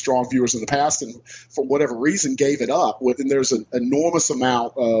 who were strong viewers in the past and for whatever reason gave it up. And there's an enormous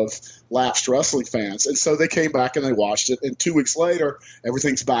amount of lapsed wrestling fans. And so they came back and they watched it. And 2 weeks later,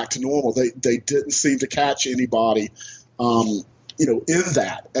 everything's back to normal. They didn't seem to catch anybody, in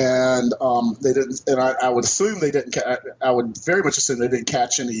that. And they didn't, and I would assume they didn't, I would very much assume they didn't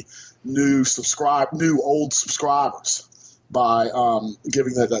catch any new old subscribers by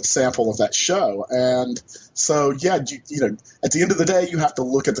giving that sample of that show. And so, at the end of the day, you have to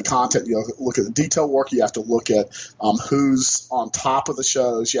look at the content, you have to look at the detail work, you have to look at who's on top of the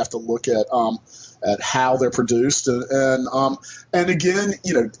shows, you have to look at how they're produced, and again,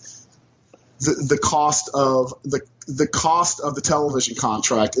 the cost of the television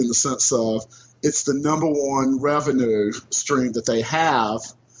contract, in the sense of it's the number one revenue stream that they have,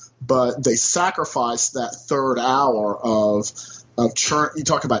 but they sacrifice that third hour of churn. You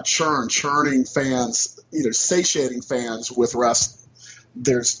talk about churning fans, satiating fans with wrestling.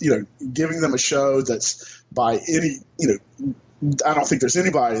 There's, giving them a show that's by any, I don't think there's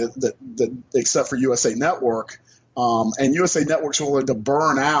anybody that except for USA Network, and USA Network's willing to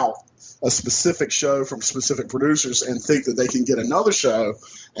burn out a specific show from specific producers and think that they can get another show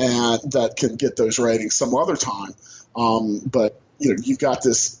and that can get those ratings some other time. But you've got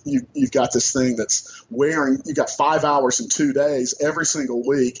this thing that's wearing. You got 5 hours in 2 days every single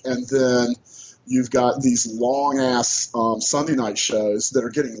week, and then you've got these long ass Sunday night shows that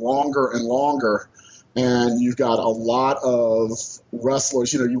are getting longer and longer. And you've got a lot of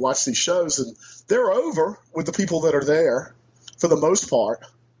wrestlers. You watch these shows and they're over with the people that are there for the most part.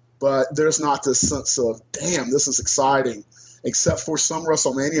 But there's not this sense of, damn, this is exciting, except for some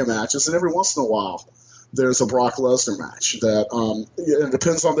WrestleMania matches. And every once in a while, there's a Brock Lesnar match that it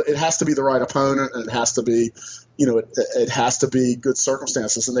depends on it has to be the right opponent, and it has to be, it has to be good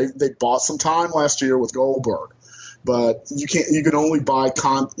circumstances. And they bought some time last year with Goldberg. But you can only buy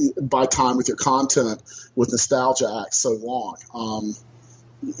time with your content with Nostalgia Act so long.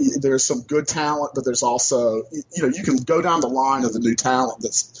 There's some good talent, but there's also, you can go down the line of the new talent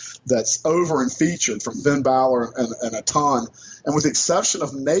that's over and featured, from Finn Balor and a ton. And with the exception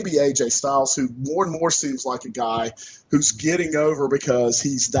of maybe AJ Styles, who more and more seems like a guy who's getting over because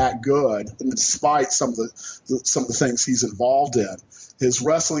he's that good, and despite some of the things he's involved in. His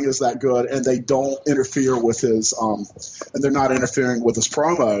wrestling is that good, and they don't interfere with his and they're not interfering with his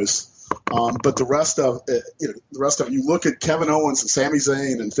promos. But the rest of it, you look at Kevin Owens and Sami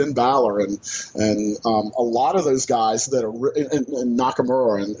Zayn and Finn Balor and a lot of those guys that are and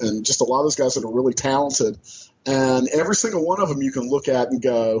Nakamura and just a lot of those guys that are really talented. And every single one of them you can look at and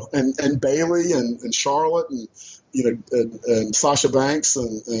go, and Bayley and Charlotte and Sasha Banks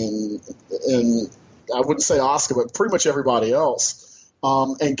and I wouldn't say Asuka, but pretty much everybody else.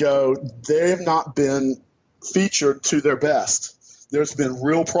 And go, they have not been featured to their best. There's been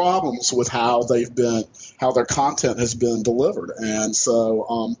real problems with how their content has been delivered. And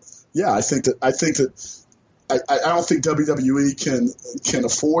so, I think that I don't think WWE can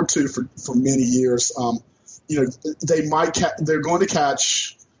afford to for many years. They're going to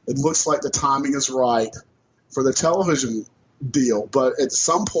catch. It looks like the timing is right for the television deal, but at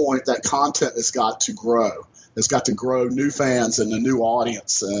some point that content has got to grow. It's got to grow new fans and a new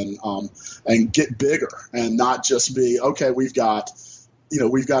audience and get bigger, and not just be, okay, we've got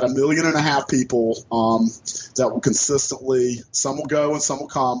 1.5 million people that will consistently, some will go and some will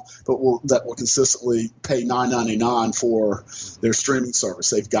come, but that will consistently pay $9.99 for their streaming service.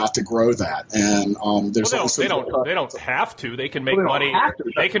 They've got to grow that, and there's they don't have to. They can make money.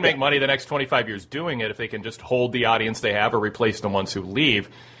 They can make money the next 25 years doing it if they can just hold the audience they have or replace the ones who leave.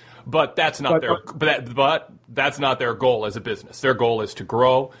 But that's not that's not their goal as a business. Their goal is to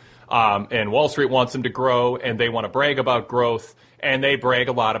grow, and Wall Street wants them to grow, and they want to brag about growth, and they brag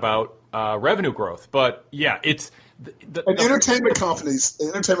a lot about revenue growth. But yeah, it's entertainment companies,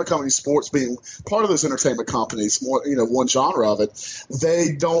 sports being part of those entertainment companies, one genre of it.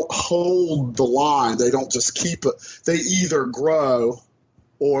 They don't hold the line. They don't just keep it. They either grow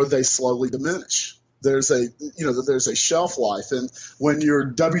or they slowly diminish. There's a shelf life, and when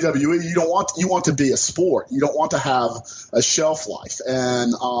you're WWE, you want to be a sport. You don't want to have a shelf life,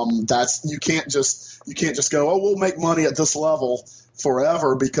 and you can't just go, oh, we'll make money at this level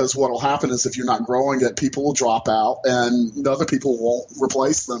forever, because what will happen is if you're not growing it, people will drop out, and other people won't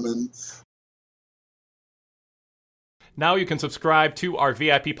replace them. And now you can subscribe to our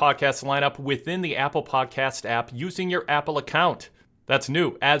VIP podcast lineup within the Apple Podcast app using your Apple account. That's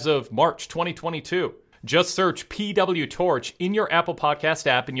new as of March 2022. Just search PW Torch in your Apple Podcast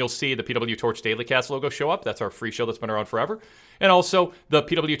app, and you'll see the PW Torch Daily Cast logo show up. That's our free show that's been around forever. And also the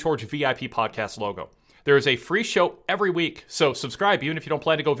PW Torch VIP Podcast logo. There is a free show every week, so subscribe even if you don't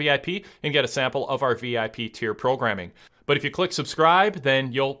plan to go VIP and get a sample of our VIP tier programming. But if you click subscribe,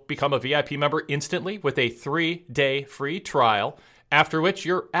 then you'll become a VIP member instantly with a 3-day free trial, after which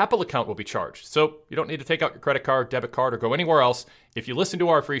your Apple account will be charged. So you don't need to take out your credit card, debit card, or go anywhere else. If you listen to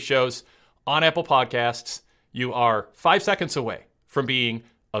our free shows on Apple Podcasts, you are 5 seconds away from being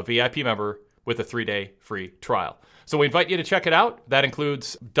a VIP member with a 3-day free trial. So we invite you to check it out. That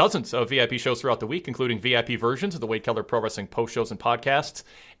includes dozens of VIP shows throughout the week, including VIP versions of the Wade Keller Pro Wrestling post shows and podcasts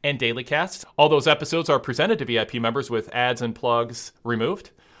and daily casts. All those episodes are presented to VIP members with ads and plugs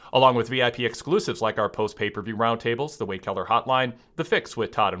removed, along with VIP exclusives like our post-pay-per-view roundtables, the Wade Keller Hotline, The Fix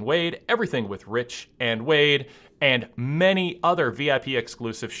with Todd and Wade, Everything with Rich and Wade, and many other VIP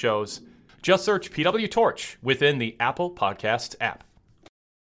exclusive shows. Just search PW Torch within the Apple Podcasts app.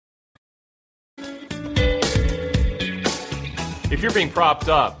 If you're being propped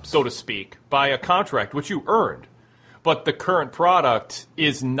up, so to speak, by a contract which you earned, but the current product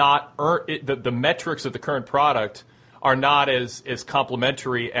is not earned, the metrics of the current product are not as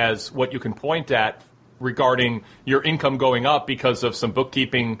complementary as what you can point at regarding your income going up because of some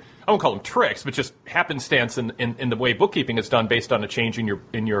bookkeeping. I won't call them tricks, but just happenstance in the way bookkeeping is done based on a change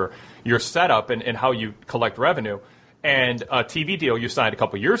in your setup and how you collect revenue. And a TV deal you signed a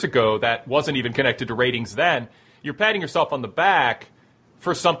couple years ago that wasn't even connected to ratings then, you're patting yourself on the back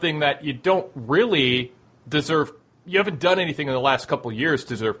for something that you don't really deserve. You haven't done anything in the last couple of years to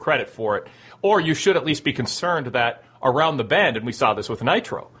deserve credit for it. Or you should at least be concerned that around the bend, and we saw this with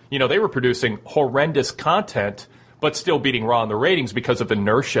Nitro, they were producing horrendous content but still beating Raw in the ratings because of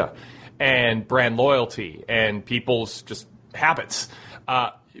inertia and brand loyalty and people's just habits.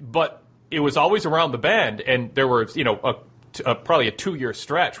 But it was always around the bend, and there was, probably a 2-year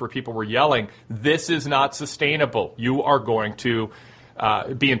stretch where people were yelling, "This is not sustainable. You are going to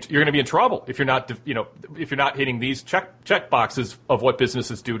you're going to be in trouble if you're not, if you're not hitting these check boxes of what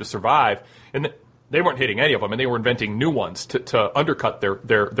businesses do to survive." And they weren't hitting any of them, and they were inventing new ones to undercut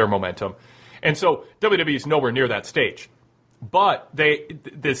their momentum. And so WWE is nowhere near that stage. But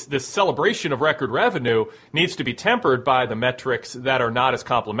this celebration of record revenue needs to be tempered by the metrics that are not as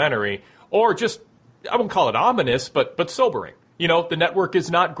complimentary, or just, I wouldn't call it ominous, but sobering. The network is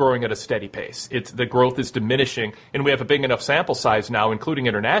not growing at a steady pace. The growth is diminishing, and we have a big enough sample size now, including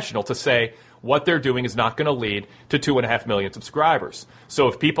international, to say what they're doing is not going to lead to 2.5 million subscribers. So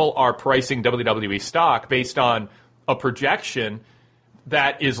if people are pricing WWE stock based on a projection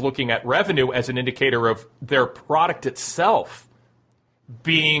that is looking at revenue as an indicator of their product itself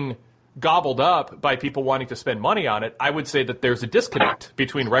being gobbled up by people wanting to spend money on it, I would say that there's a disconnect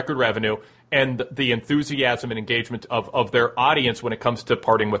between record revenue and the enthusiasm and engagement of their audience when it comes to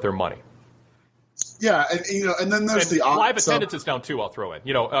parting with their money. Yeah, and then there's the live attendance is down too. I'll throw in,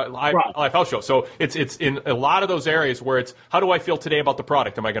 live house show. So it's in a lot of those areas where it's, how do I feel today about the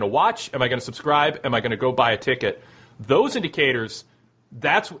product? Am I going to watch? Am I going to subscribe? Am I going to go buy a ticket? Those indicators.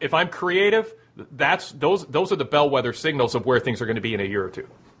 That's, if I'm creative, those are the bellwether signals of where things are going to be in a year or two.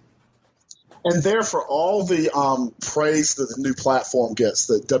 And therefore, all the praise that the new platform gets,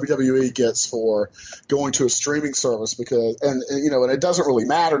 that WWE gets for going to a streaming service, because and it doesn't really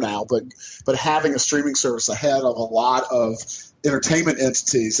matter now, but having a streaming service ahead of a lot of entertainment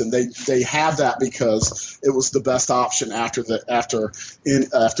entities, and they have that because it was the best option after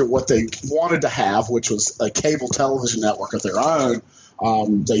what they wanted to have, which was a cable television network of their own.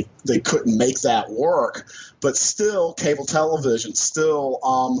 They couldn't make that work, but still cable television,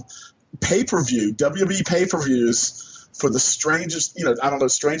 still pay-per-view, WWE pay-per-views, for the strangest,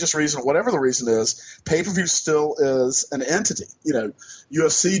 strangest reason, whatever the reason is, pay-per-view still is an entity.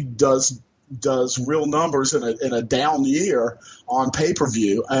 UFC does real numbers in a down year on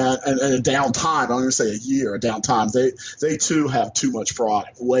pay-per-view and a down time. I'm going to say a year, a down time. They too have too much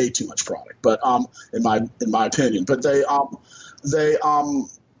product, way too much product. But in my opinion, but they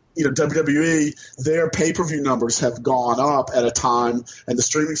WWE, their pay-per-view numbers have gone up at a time, and the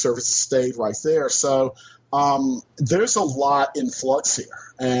streaming services stayed right there. So there's a lot in flux here,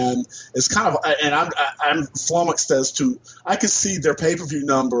 and it's kind of, and I'm flummoxed as to, I could see their pay-per-view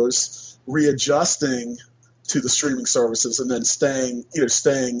numbers readjusting to the streaming services and then staying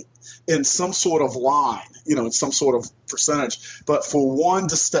in some sort of line, in some sort of percentage. But for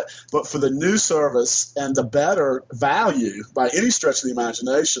the new service and the better value by any stretch of the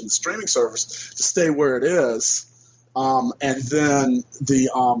imagination, the streaming service to stay where it is, and then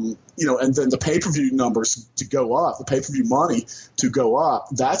the pay-per-view numbers to go up, the pay-per-view money to go up.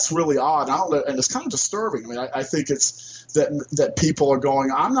 That's really odd. I don't know, and it's kind of disturbing. I mean, I think it's that people are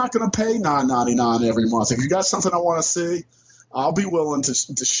going, I'm not going to pay $9.99 every month. If you got something I want to see, I'll be willing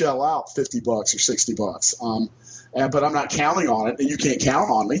to shell out $50 or $60. But I'm not counting on it, and you can't count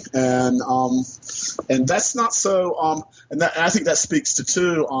on me. And that's not so. And I think that speaks to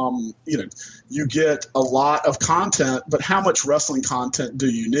too. You get a lot of content, but how much wrestling content do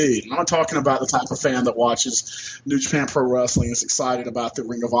you need? And I'm talking about the type of fan that watches New Japan Pro Wrestling, is excited about the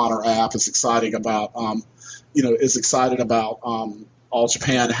Ring of Honor app, is excited about All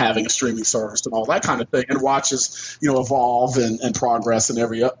Japan having a streaming service and all that kind of thing, and watches, Evolve and Progress and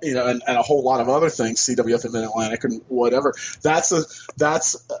and a whole lot of other things, CWF and Mid-Atlantic and whatever. That's a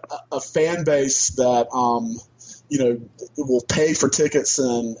fan base that will pay for tickets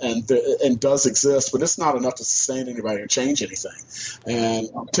and does exist, but it's not enough to sustain anybody or change anything, and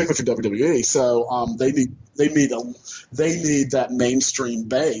particularly for WWE. So they need that mainstream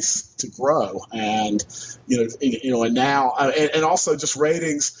base to grow, and and now and also just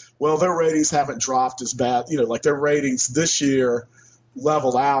ratings. Well, their ratings haven't dropped as bad. Like their ratings this year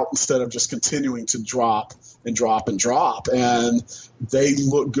leveled out instead of just continuing to drop and drop and drop. And they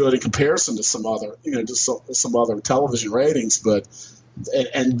look good in comparison to some other, just some other television ratings. But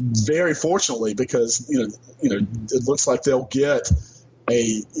and very fortunately, because it looks like they'll get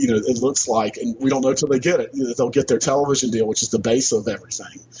it looks like, and we don't know till they get it, they'll get their television deal, which is the base of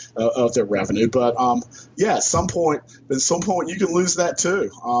everything, of their revenue. But at some point you can lose that too.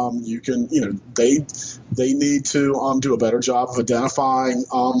 You can, they need to do a better job of identifying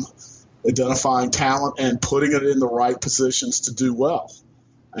talent and putting it in the right positions to do well.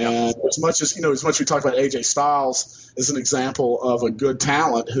 And as much we talk about AJ Styles as an example of a good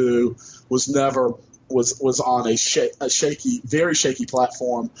talent who was never was on a shaky, very shaky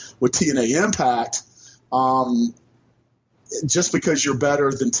platform with TNA Impact. Just because you're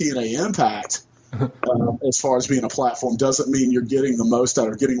better than TNA Impact, as far as being a platform, doesn't mean you're getting the most out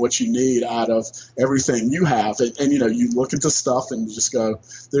or getting what you need out of everything you have. And you look at the stuff and you just go,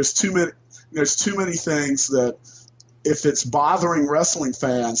 there's too many things that, if it's bothering wrestling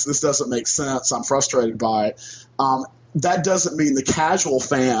fans, this doesn't make sense. I'm frustrated by it. That doesn't mean the casual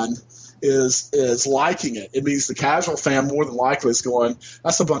fan is liking it. It means the casual fan more than likely is going,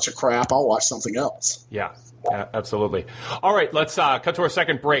 that's a bunch of crap, I'll watch something else. Yeah, absolutely. All right, let's cut to our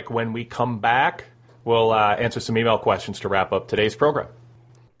second break. When we come back, we'll answer some email questions to wrap up today's program.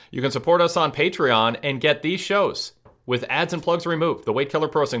 You can support us on Patreon and get these shows with ads and plugs removed: the Wade Keller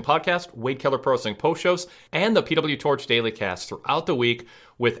Pro Wrestling Podcast, Wade Keller Pro Wrestling Post Shows, and the PW Torch Daily Cast throughout the week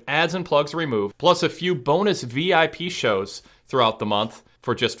with ads and plugs removed, plus a few bonus VIP shows throughout the month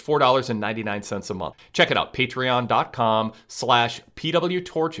for just $4.99 a month. Check it out,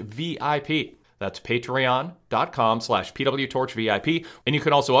 patreon.com/PWTorchVIP. That's patreon.com/PWTorchVIP. And you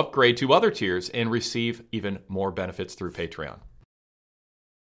can also upgrade to other tiers and receive even more benefits through Patreon.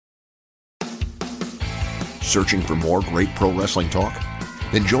 Searching for more great pro wrestling talk?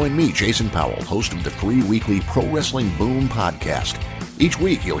 Then join me, Jason Powell, host of the free weekly Pro Wrestling Boom podcast. Each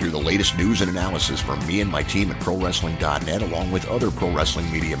week, you'll hear the latest news and analysis from me and my team at ProWrestling.net, along with other pro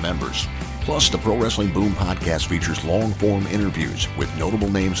wrestling media members. Plus, the Pro Wrestling Boom podcast features long-form interviews with notable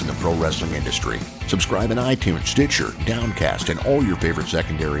names in the pro wrestling industry. Subscribe in iTunes, Stitcher, Downcast, and all your favorite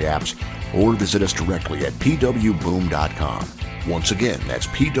secondary apps, or visit us directly at pwboom.com. Once again, that's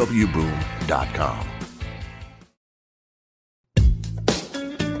pwboom.com.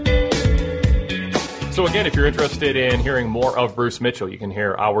 So again, if you're interested in hearing more of Bruce Mitchell, you can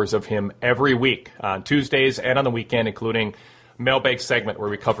hear hours of him every week on Tuesdays and on the weekend, including mailbag segment where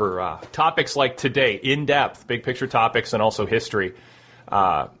we cover topics like today, in-depth, big-picture topics, and also history,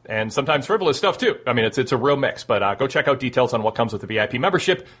 and sometimes frivolous stuff, too. I mean, it's a real mix, but go check out details on what comes with the VIP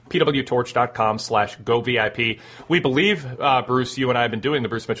membership, pwtorch.com/govip. We believe, Bruce, you and I have been doing the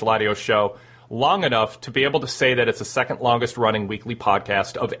Bruce Mitchell Audio Show long enough to be able to say that it's the second longest running weekly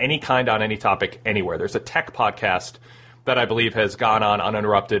podcast of any kind on any topic anywhere. There's a tech podcast that I believe has gone on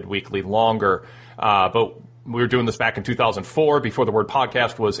uninterrupted weekly longer, but we were doing this back in 2004 before the word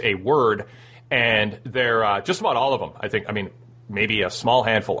podcast was a word, and they're just about all of them, I think. I mean, maybe a small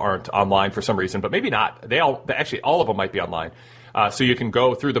handful aren't online for some reason, but maybe not. Actually, all of them might be online. So you can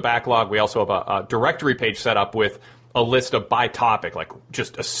go through the backlog. We also have a directory page set up with a list of by topic, like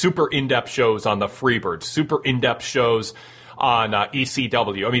just a super in-depth shows on the Freebird, super in-depth shows on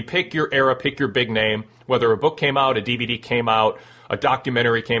ECW. I mean, pick your era, pick your big name, whether a book came out, a DVD came out, a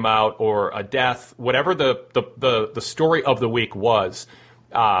documentary came out, or a death, whatever the story of the week was.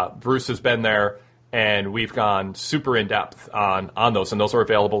 Bruce has been there, and we've gone super in-depth on those, and those are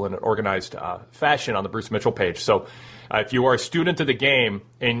available in an organized fashion on the Bruce Mitchell page. So if you are a student of the game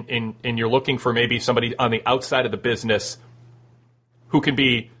and you're looking for maybe somebody on the outside of the business who can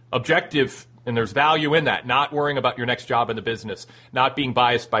be objective, and there's value in that, not worrying about your next job in the business, not being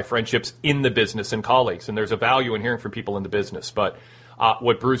biased by friendships in the business and colleagues, and there's a value in hearing from people in the business. But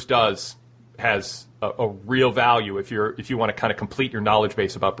what Bruce does has a real value if you want to kind of complete your knowledge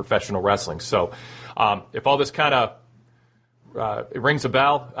base about professional wrestling. So if all this kind of it rings a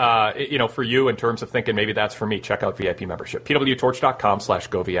bell, for you in terms of thinking maybe that's for me, check out VIP membership,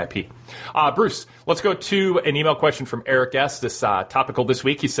 pwtorch.com/govip. Bruce, let's go to an email question from Eric S. This topical this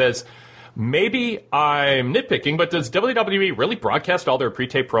week. He says, maybe I'm nitpicking, but does WWE really broadcast all their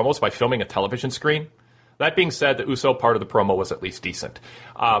pre-tape promos by filming a television screen? That being said, the Uso part of the promo was at least decent.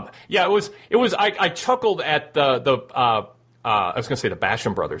 It was. I chuckled at I was going to say the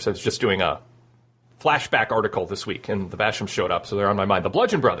Basham brothers. I was just doing a flashback article this week, and the Bashams showed up, so they're on my mind. The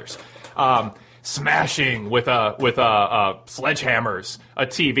Bludgeon Brothers smashing with sledgehammers a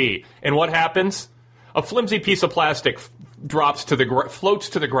TV, and what happens? A flimsy piece of plastic floats to the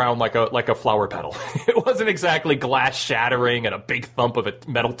ground like a flower petal. It wasn't exactly glass shattering and a big thump of a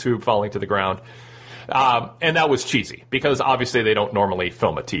metal tube falling to the ground. And that was cheesy because obviously they don't normally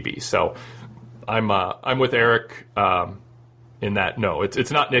film a TV. So I'm with Eric in that. No,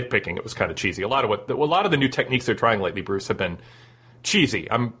 it's not nitpicking. It was kind of cheesy. A lot of the new techniques they're trying lately, Bruce, have been cheesy.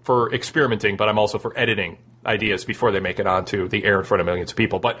 I'm for experimenting, but I'm also for editing ideas before they make it onto the air in front of millions of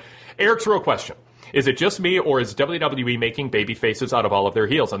people. But Eric's real question: is it just me, or is WWE making baby faces out of all of their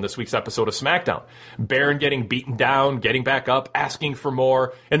heels on this week's episode of SmackDown? Baron getting beaten down, getting back up, asking for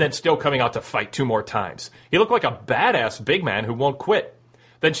more, and then still coming out to fight 2 more times. He looked like a badass big man who won't quit.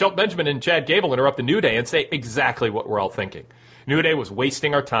 Then Shelton Benjamin and Chad Gable interrupt the New Day and say exactly what we're all thinking. New Day was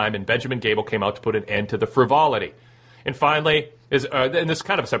wasting our time, and Benjamin Gable came out to put an end to the frivolity. And finally, and this is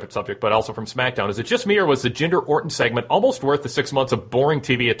kind of a separate subject, but also from SmackDown, is it just me, or was the Jinder Orton segment almost worth the 6 months of boring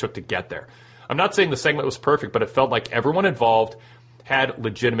TV it took to get there? I'm not saying the segment was perfect, but it felt like everyone involved had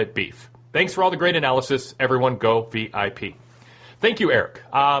legitimate beef. Thanks for all the great analysis. Everyone go VIP. Thank you, Eric.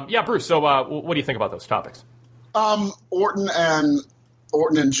 Bruce, so what do you think about those topics? Orton and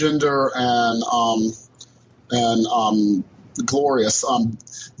Jinder and Glorious.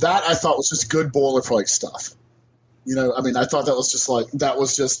 That I thought was just good boilerplate stuff. I thought that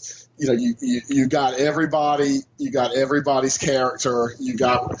was just you got everybody, you got everybody's character, you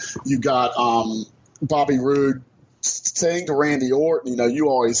got Bobby Roode saying to Randy Orton, you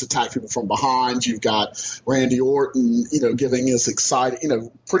always attack people from behind. You've got Randy Orton, giving his exciting,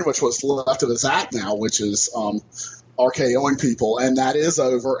 pretty much what's left of his act now, which is RKOing people, and that is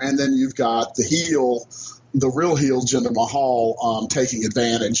over. And then you've got the real heel, Jinder Mahal, taking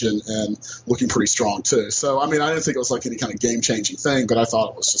advantage and looking pretty strong too. So, I didn't think it was like any kind of game-changing thing, but I thought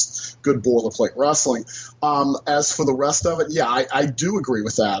it was just good boilerplate wrestling. As for the rest of it, I do agree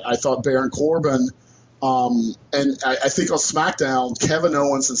with that. I thought Baron Corbin, and I think on SmackDown, Kevin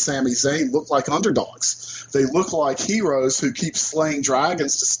Owens and Sami Zayn look like underdogs. They look like heroes who keep slaying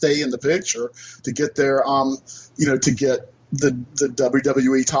dragons to stay in the picture to get their, to get the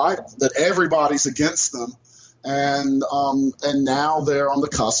WWE title, that everybody's against them. And now they're on the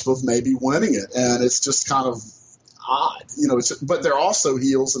cusp of maybe winning it. And it's just kind of odd, but they're also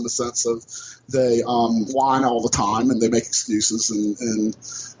heels in the sense of they whine all the time and they make excuses and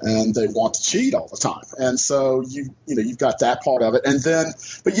they want to cheat all the time. And so you've got that part of it. And then,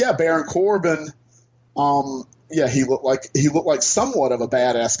 Baron Corbin, he looked like somewhat of a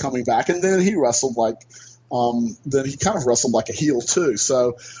badass coming back, and then he wrestled like a heel too.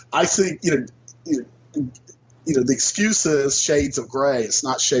 So I think the excuse is shades of gray. It's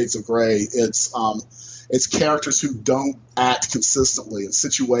not shades of gray. It's characters who don't act consistently in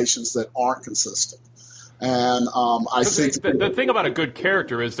situations that aren't consistent. And I think the thing about a good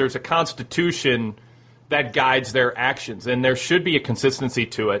character is there's a constitution that guides their actions, and there should be a consistency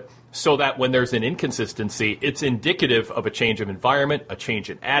to it, so that when there's an inconsistency, it's indicative of a change of environment, a change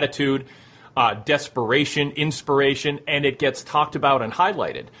in attitude, desperation, inspiration, and it gets talked about and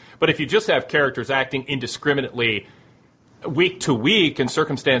highlighted. But if you just have characters acting indiscriminately week to week and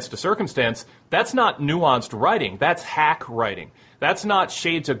circumstance to circumstance, that's not nuanced writing. That's hack writing. That's not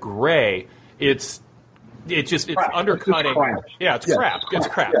shades of gray. It's undercutting. It's crap. It's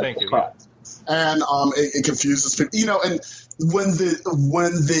crap. Thank you. Crap. And it confuses people. And when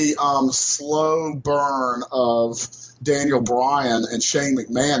the slow burn of Daniel Bryan and Shane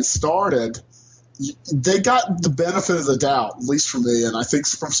McMahon started, they got the benefit of the doubt, at least for me, and I think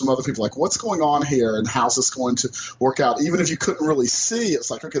from some other people, like, what's going on here and how's this going to work out? Even if you couldn't really see,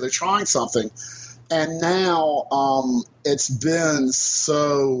 it's like, okay, they're trying something. And now it's been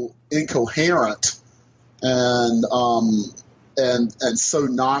so incoherent and so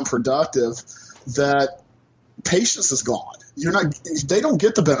non-productive that patience is gone. They don't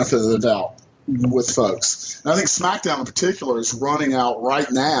get the benefit of the doubt with folks. And I think SmackDown in particular is running out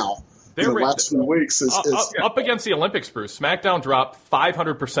right now. The last 2 weeks is up against the Olympics, Bruce. SmackDown dropped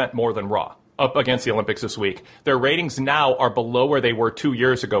 500% more than Raw up against the Olympics this week. Their ratings now are below where they were 2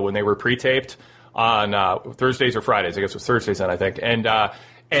 years ago when they were pre-taped on Thursdays or Fridays. I guess it was Thursdays then, I think, and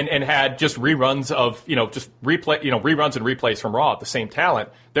had just reruns of reruns and replays from Raw, the same talent.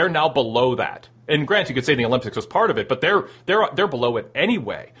 They're now below that. And granted, you could say the Olympics was part of it, but they're below it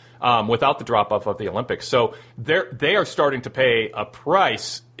anyway. Without the drop-off of the Olympics. So they are starting to pay a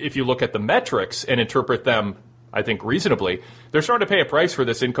price, if you look at the metrics and interpret them, I think, reasonably. They're starting to pay a price for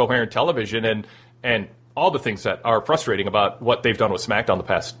this incoherent television and all the things that are frustrating about what they've done with SmackDown the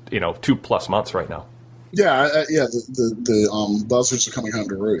past 2+ months right now. The buzzards are coming home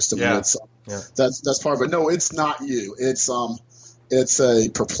to roost. That's part of it. No, it's not you. It's a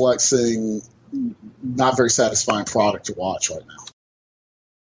perplexing not very satisfying product to watch right now.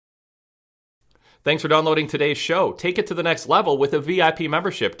 Thanks for downloading today's show. Take it to the next level with a VIP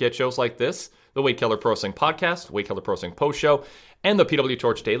membership. Get shows like this, the Wade Keller Pro Wrestling Podcast, Wade Keller Pro Wrestling Post Show, and the PW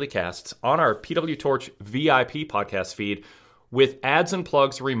Torch Daily Casts on our PW Torch VIP podcast feed with ads and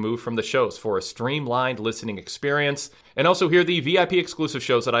plugs removed from the shows for a streamlined listening experience. And also hear the VIP exclusive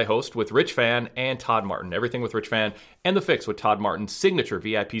shows that I host with Rich Fann and Todd Martin. Everything with Rich Fann and The Fix with Todd Martin's signature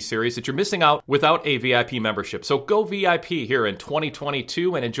VIP series that you're missing out without a VIP membership. So go VIP here in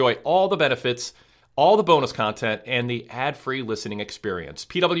 2022 and enjoy all the benefits, all the bonus content, and the ad-free listening experience.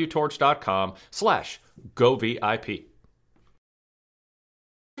 pwtorch.com/govip.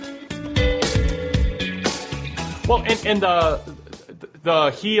 Well, and the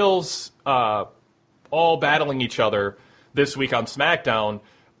heels all battling each other this week on SmackDown,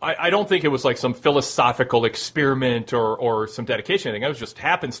 I don't think it was like some philosophical experiment or some dedication. I think it was just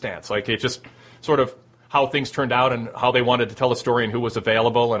happenstance. Like, it just sort of how things turned out and how they wanted to tell a story and who was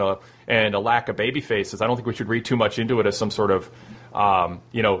available and a lack of baby faces. I don't think we should read too much into it as some sort of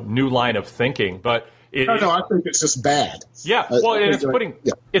new line of thinking. But I think it's just bad. Yeah, well, and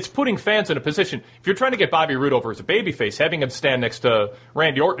it's putting fans in a position. If you're trying to get Bobby Roode over as a babyface, having him stand next to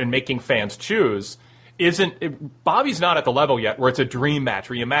Randy Orton and making fans choose Bobby's not at the level yet where it's a dream match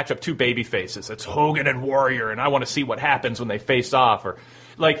where you match up two baby faces. It's Hogan and Warrior, and I want to see what happens when they face off, or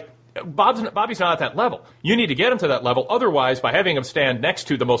like. Bobby's not at that level. You need to get him to that level. Otherwise, by having him stand next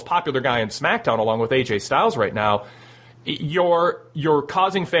to the most popular guy in SmackDown, along with AJ Styles right now, you're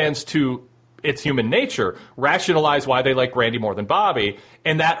causing fans to, it's human nature, rationalize why they like Randy more than Bobby,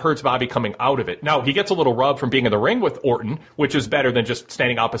 and that hurts Bobby coming out of it. Now, he gets a little rub from being in the ring with Orton, which is better than just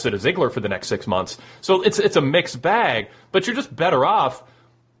standing opposite of Ziggler for the next 6 months. So it's a mixed bag, but you're just better off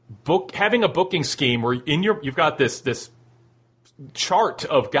having a booking scheme where you've got this chart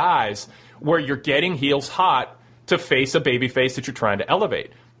of guys where you're getting heels hot to face a babyface that you're trying to elevate.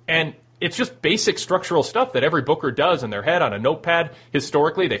 And it's just basic structural stuff that every booker does in their head on a notepad.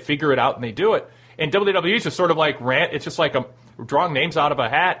 Historically, they figure it out and they do it. And WWE is just sort of like it's just like drawing names out of a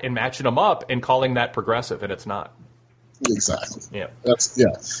hat and matching them up and calling that progressive, and it's not. Exactly. Yeah. That's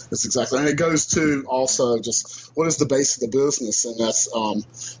exactly. And it goes to also just what is the base of the business, and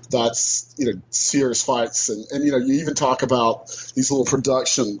that's serious fights, and you even talk about these little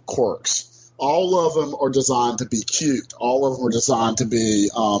production quirks. All of them are designed to be cute. All of them are designed to be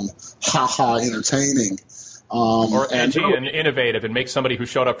entertaining. Or edgy and innovative, and make somebody who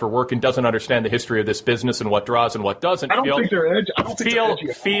showed up for work and doesn't understand the history of this business and what draws and what doesn't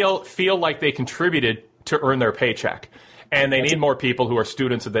feel like they contributed to earn their paycheck. And they need more people who are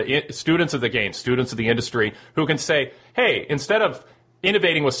students of the game, students of the industry, who can say, hey, instead of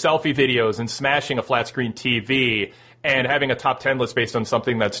innovating with selfie videos and smashing a flat screen TV and having a top 10 list based on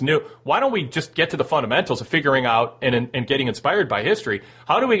something that's new, why don't we just get to the fundamentals of figuring out and getting inspired by history?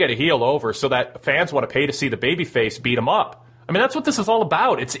 How do we get a heel over so that fans want to pay to see the babyface beat him up? I mean, that's what this is all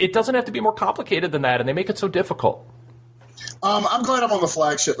about. It doesn't have to be more complicated than that, and they make it so difficult. I'm glad I'm on the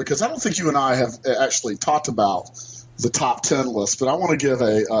flagship because I don't think you and I have actually talked about the top 10 list, but I want to give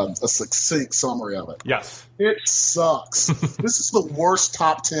a succinct summary of it. Yes. It sucks. This is the worst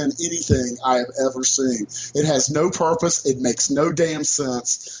top 10 anything I have ever seen. It has no purpose. It makes no damn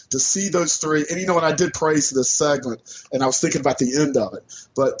sense to see those three. And what, I did praise this segment, and I was thinking about the end of it,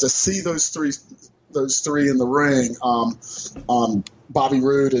 but to see those three in the ring, Bobby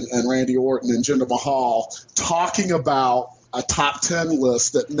Roode and Randy Orton and Jinder Mahal, talking about a top 10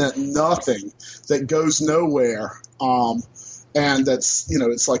 list that meant nothing, that goes nowhere. And that's,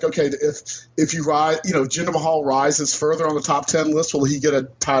 it's like, okay, if you rise, Jinder Mahal rises further on the top 10 list, will he get a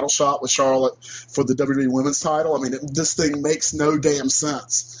title shot with Charlotte for the WWE Women's title? I mean, this thing makes no damn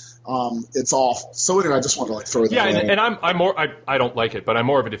sense. It's awful. So anyway, I just wanted to throw that in. Yeah, and I'm more, I don't like it, but I'm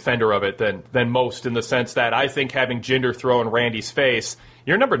more of a defender of it than most, in the sense that I think having Jinder throw in Randy's face,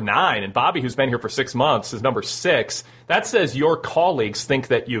 you're number 9, and Bobby, who's been here for 6 months, is number 6. That says your colleagues think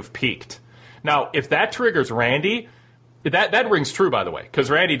that you've peaked. Now, if that triggers Randy, that rings true, by the way, because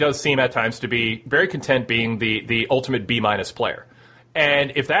Randy does seem at times to be very content being the ultimate B- player.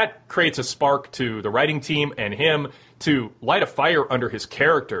 And if that creates a spark to the writing team and him to light a fire under his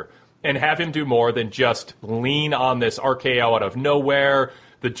character and have him do more than just lean on this RKO out of nowhere,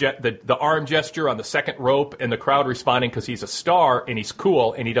 the arm gesture on the second rope and the crowd responding because he's a star and he's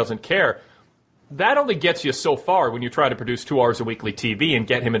cool and he doesn't care, that only gets you so far when you try to produce 2 hours of weekly TV and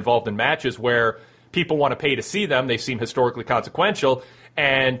get him involved in matches where people want to pay to see them. They seem historically consequential,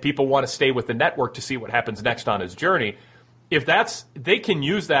 and people want to stay with the network to see what happens next on his journey. If they can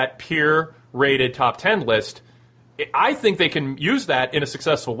use that peer-rated top 10 list I think they can use that in a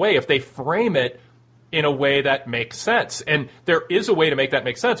successful way if they frame it in a way that makes sense. And there is a way to make that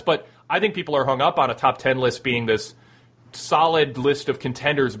make sense, but I think people are hung up on a top 10 list being this solid list of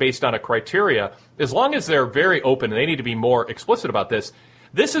contenders based on a criteria. As long as they're very open, and they need to be more explicit about this,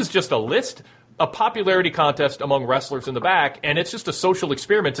 this is just a list, a popularity contest among wrestlers in the back, and it's just a social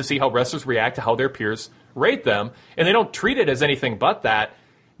experiment to see how wrestlers react to how their peers rate them, and they don't treat it as anything but that.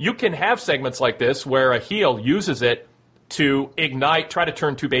 You can have segments like this where a heel uses it to ignite, try to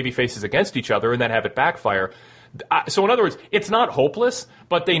turn two baby faces against each other, and then have it backfire. So in other words, it's not hopeless,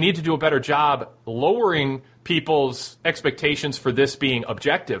 but they need to do a better job lowering people's expectations for this being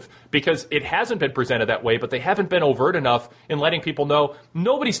objective, because it hasn't been presented that way, but they haven't been overt enough in letting people know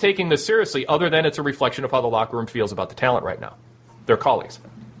nobody's taking this seriously, other than it's a reflection of how the locker room feels about the talent right now, their colleagues.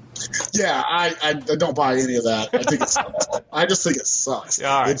 Yeah, I don't buy any of that. I just think it sucks.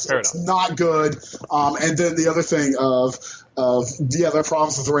 All right, it's not good. And then the other thing of there are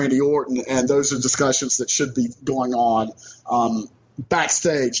problems with Randy Orton, and those are discussions that should be going on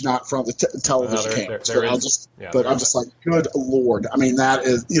backstage, not from the television cameras. But I'm just like, good Lord. I mean, that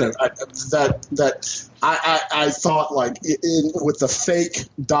is, I thought, like, with the fake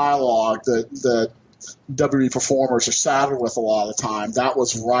dialogue that WWE performers are saddled with a lot of the time, that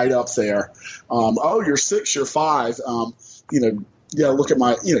was right up there. You're 6, you're 5. Look at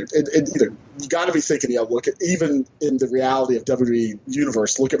my, you got to be thinking, look at, even in the reality of WWE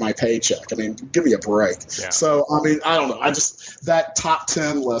universe, look at my paycheck. I mean, give me a break. Yeah. So, I mean, I don't know. That top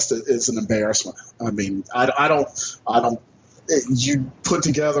 10 list is an embarrassment. I mean, I don't, you put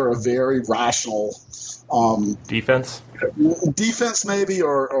together a very rational, defense maybe,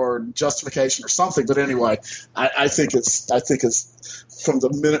 or justification or something. But anyway, I think it's from the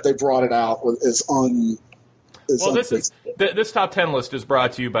minute they brought it out is this top 10 list is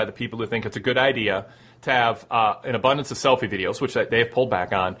brought to you by the people who think it's a good idea to have an abundance of selfie videos, which they have pulled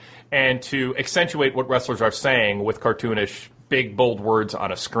back on, and to accentuate what wrestlers are saying with cartoonish, big, bold words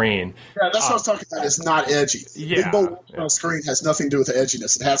on a screen. Yeah, that's what I was talking about. It's not edgy. Yeah, big, bold words on a screen has nothing to do with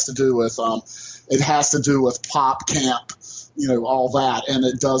edginess. It has to do with pop, camp, all that, and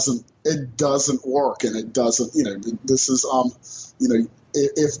it doesn't work, and it doesn't. This is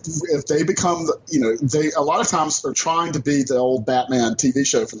If they become, they a lot of times are trying to be the old Batman TV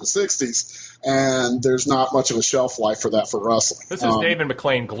show from the 60s, and there's not much of a shelf life for that for wrestling. This is David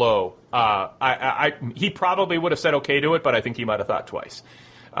McLean Glow. He probably would have said okay to it, but I think he might have thought twice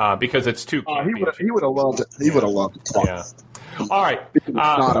because it's too. He would have loved it. He would have loved it. Yeah. All right.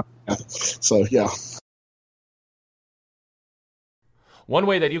 So yeah. One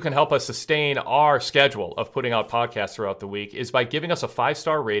way that you can help us sustain our schedule of putting out podcasts throughout the week is by giving us a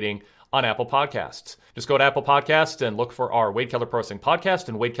 5-star rating on Apple Podcasts. Just go to Apple Podcasts and look for our Wade Keller Pro Wrestling Podcast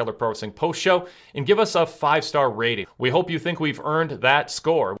and Wade Keller Pro Wrestling Post Show and give us a 5-star rating. We hope you think we've earned that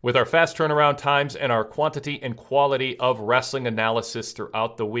score with our fast turnaround times and our quantity and quality of wrestling analysis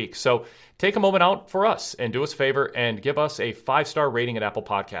throughout the week. So take a moment out for us and do us a favor and give us a 5-star rating at Apple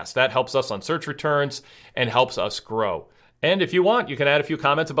Podcasts. That helps us on search returns and helps us grow. And if you want, you can add a few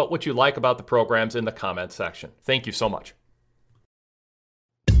comments about what you like about the programs in the comments section. Thank you so much.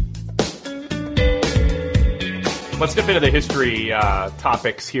 Let's dip into the history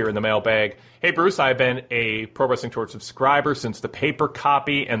topics here in the mailbag. Hey, Bruce, I've been a Pro Wrestling Torch subscriber since the paper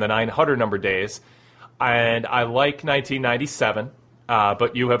copy and the 900 number days, and I like 1997,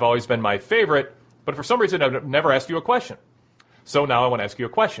 but you have always been my favorite, but for some reason I've never asked you a question. So now I want to ask you a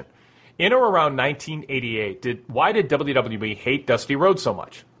question. In or around 1988, why did WWE hate Dusty Rhodes so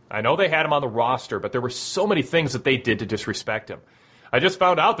much? I know they had him on the roster, but there were so many things that they did to disrespect him. I just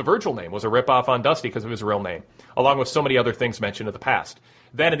found out the Virgil name was a ripoff on Dusty because of his real name, along with so many other things mentioned in the past.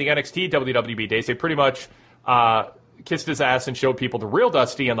 Then in the NXT WWE days, they pretty much kissed his ass and showed people the real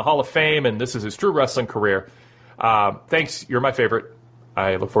Dusty in the Hall of Fame, and this is his true wrestling career. Thanks. You're my favorite.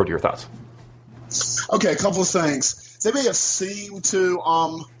 I look forward to your thoughts. Okay, a couple of things. They may have seemed to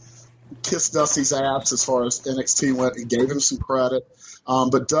kissed Dusty's ass as far as NXT went and gave him some credit.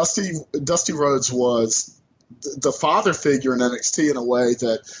 But Dusty Rhodes was the father figure in NXT in a way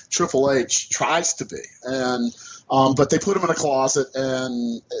that Triple H tries to be. And but they put him in a closet,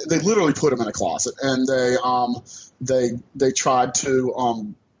 and they literally put him in a closet, and they tried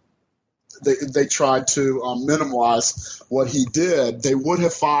to they tried to minimize what he did. They would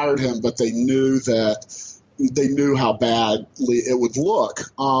have fired him, but they knew how badly it would look.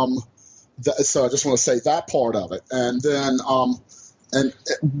 So I just want to say that part of it, and then,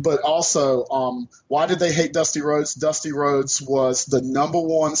 but also, why did they hate Dusty Rhodes? Dusty Rhodes was the number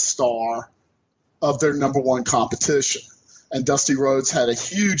one star of their number one competition, Dusty Rhodes had a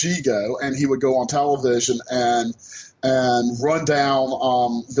huge ego, and he would go on television and run down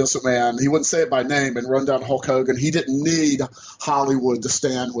Vince McMahon. He wouldn't say it by name, and run down Hulk Hogan. He didn't need Hollywood to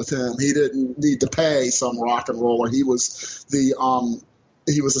stand with him. He didn't need to pay some rock and roller. He was the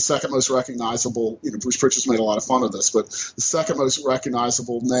second most recognizable. Bruce Pritchard's made a lot of fun of this, but the second most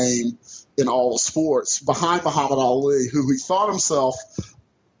recognizable name in all of sports, behind Muhammad Ali, who he thought himself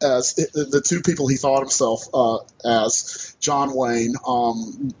as the two people he thought himself as John Wayne,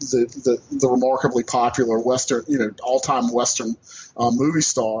 the remarkably popular Western, all-time Western movie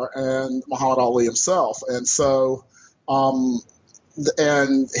star, and Muhammad Ali himself. And so,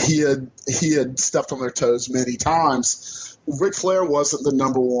 and he had stepped on their toes many times. Ric Flair wasn't the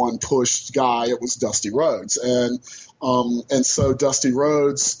number one pushed guy; it was Dusty Rhodes, and so Dusty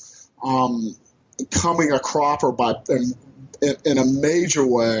Rhodes coming a cropper in a major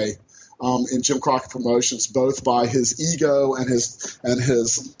way in Jim Crockett Promotions, both by his ego and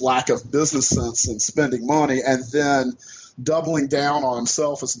his lack of business sense and spending money, and then doubling down on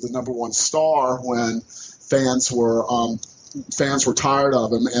himself as the number one star when fans were tired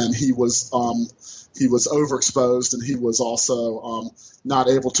of him, and he was overexposed, and he was also not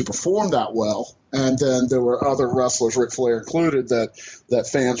able to perform that well. And then there were other wrestlers, Ric Flair included, that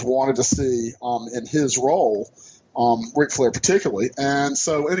fans wanted to see in his role. Ric Flair particularly. And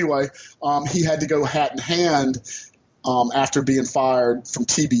so anyway, he had to go hat in hand after being fired from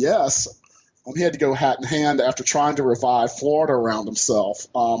TBS. He had to go hat in hand after trying to revive Florida around himself.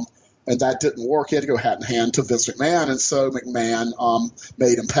 And that didn't work. He had to go hat in hand to Vince McMahon. And so McMahon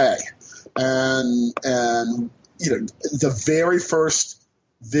made him pay. And the very first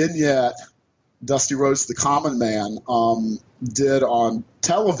vignette Dusty Rhodes, the Common Man, did on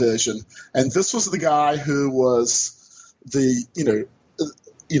television, and this was the guy who was you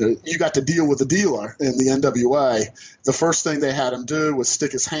got to deal with the dealer in the NWA. The first thing they had him do was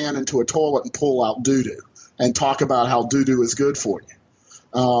stick his hand into a toilet and pull out doo-doo and talk about how doo-doo is good for you.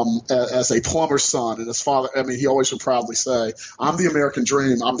 As a plumber's son, and his father, he always would proudly say, "I'm the American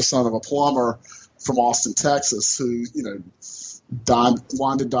dream. I'm the son of a plumber from Austin, Texas, who,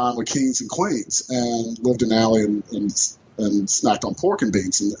 wanted to dine with kings and queens and lived in an alley and snacked on pork and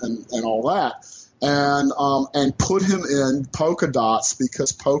beans and all that, and put him in polka dots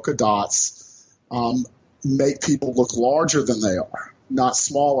because polka dots make people look larger than they are, not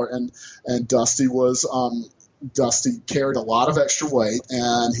smaller. And Dusty carried a lot of extra weight,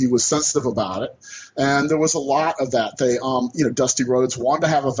 and he was sensitive about it. And there was a lot of that. Dusty Rhodes wanted to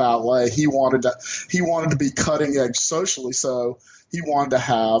have a valet. He wanted to be cutting edge socially, so he wanted to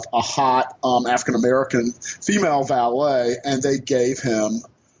have a hot African-American female valet, and they gave him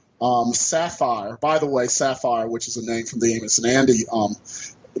Sapphire. By the way, Sapphire, which is a name from the Amos and Andy,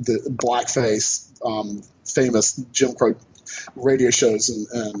 the blackface, famous Jim Crow radio shows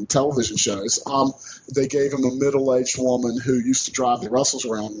and television shows. They gave him a middle-aged woman who used to drive the Russells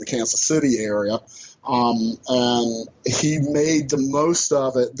around in the Kansas City area, and he made the most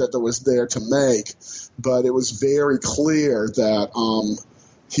of it that there was there to make. But it was very clear that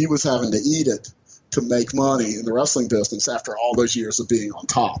he was having to eat it to make money in the wrestling business after all those years of being on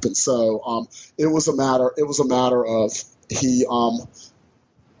top. And so it was a matter of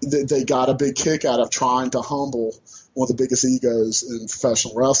they got a big kick out of trying to humble one of the biggest egos in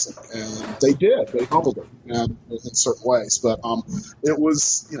professional wrestling, and they did. They humbled it in certain ways. But it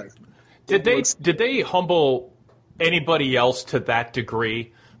was, Did they humble anybody else to that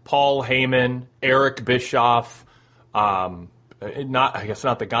degree? Paul Heyman, Eric Bischoff, I guess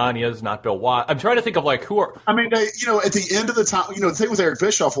not the Gagnes, not Bill Watts. I'm trying to think of who are. They, at the end of the time, the thing with Eric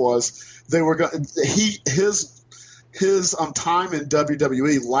Bischoff was they were his time in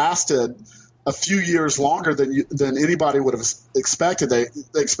WWE lasted a few years longer than anybody would have expected. They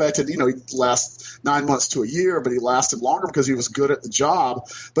expected, he'd last 9 months to a year, but he lasted longer because he was good at the job.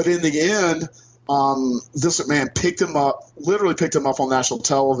 But in the end, this McMahon literally picked him up on national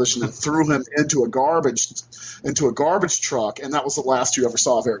television and threw him into a garbage truck, and that was the last you ever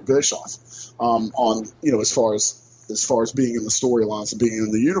saw of Eric Bischoff. As far as being in the storylines and being in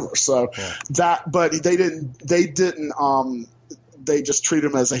the universe. So but they didn't. They just treat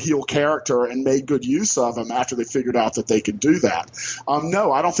him as a heel character and made good use of him after they figured out that they could do that.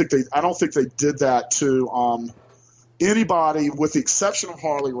 No, I don't think they did that to anybody, with the exception of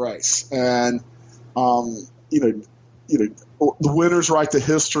Harley Race. And the winners write the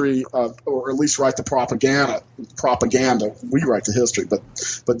history, or at least write the propaganda. We write the history, but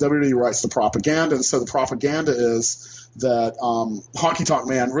WWE writes the propaganda, and so the propaganda is that Honky Tonk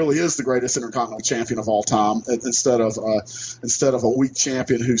Man really is the greatest Intercontinental Champion of all time, instead of a weak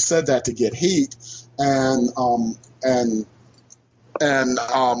champion who said that to get heat. And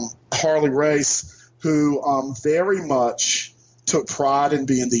Harley Race, who very much took pride in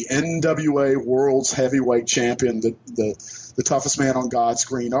being the NWA World's Heavyweight Champion, the toughest man on God's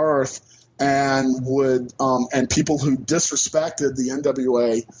green earth, and would and people who disrespected the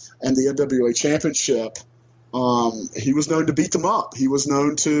NWA and the NWA Championship, he was known to beat them up. He was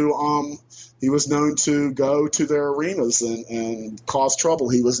known to go to their arenas and cause trouble.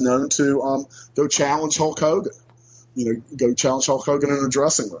 He was known to go challenge Hulk Hogan. Go challenge Hulk Hogan in a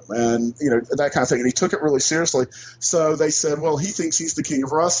dressing room and, that kind of thing. And he took it really seriously. So they said, well, he thinks he's the king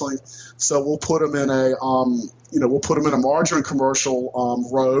of wrestling. So we'll put him in a margarine commercial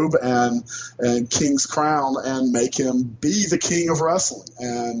robe and king's crown and make him be the king of wrestling.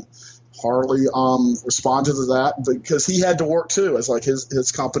 And Harley responded to that because he had to work too. As like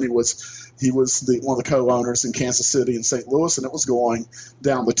his company he was one of the co-owners in Kansas City and St. Louis, and it was going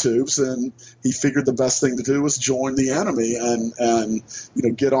down the tubes. And he figured the best thing to do was join the enemy and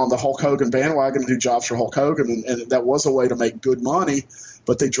get on the Hulk Hogan bandwagon and do jobs for Hulk Hogan. And that was a way to make good money.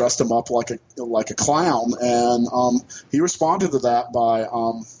 But they dressed him up like a clown, and he responded to that by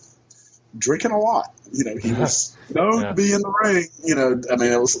drinking a lot. He was known to be in the ring.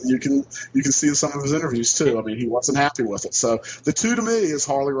 It was you can see in some of his interviews too. He wasn't happy with it. So the two to me is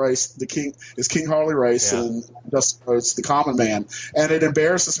Harley Race, King Harley Race, and Dusty Rhodes, the common man. And it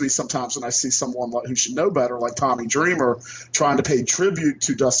embarrasses me sometimes when I see someone who should know better, like Tommy Dreamer, trying to pay tribute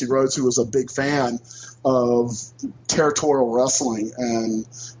to Dusty Rhodes, who was a big fan of territorial wrestling and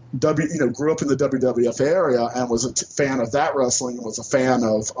grew up in the WWF area and was a fan of that wrestling and was a fan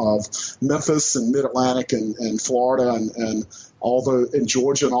of Memphis and Mid-Atlantic and Florida and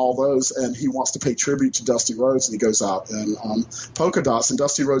Georgia and all those, and he wants to pay tribute to Dusty Rhodes, and he goes out and polka dots. And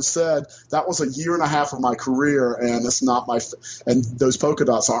Dusty Rhodes said, that was a year and a half of my career, and it's not and those polka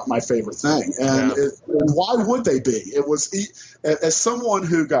dots aren't my favorite thing. And why would they be? It was as someone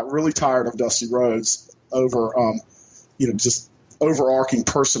who got really tired of Dusty Rhodes over just overarching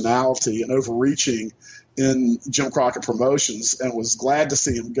personality and overreaching in Jim Crockett Promotions, and was glad to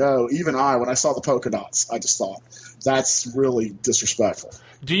see him go. Even when I saw the polka dots, I just thought that's really disrespectful.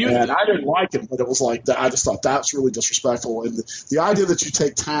 I didn't like him, but it was like that. I just thought that's really disrespectful. And the idea that you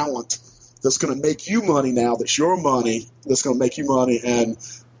take talent that's going to make you money now, that's your money, that's going to make you money, and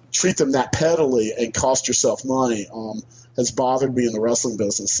treat them that pettily and cost yourself money has bothered me in the wrestling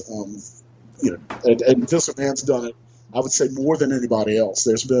business. And Vince McMahon's done it, I would say, more than anybody else.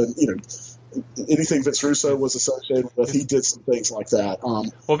 There's been, anything Vince Russo was associated with, he did some things like that.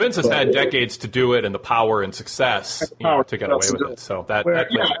 Well, Vince has had decades to do it, and the power and success to get away with it. So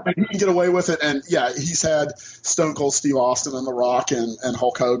he can get away with it. And he's had Stone Cold Steve Austin and The Rock and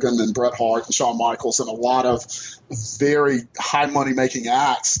Hulk Hogan and Bret Hart and Shawn Michaels and a lot of very high money making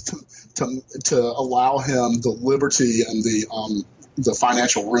acts to allow him the liberty and the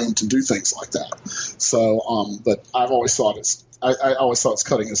financial room to do things like that. So, but I've always thought I always thought it's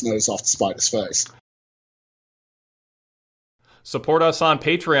cutting his nose off to spite his face. Support us on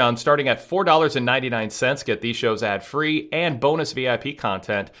Patreon starting at $4.99. Get these shows ad-free and bonus VIP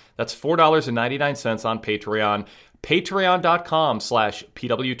content. That's $4.99 on Patreon.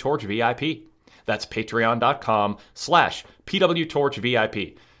 Patreon.com/PWTorchVIP. That's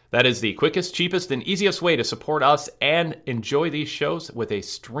Patreon.com/PWTorchVIP. That is the quickest, cheapest, and easiest way to support us and enjoy these shows with a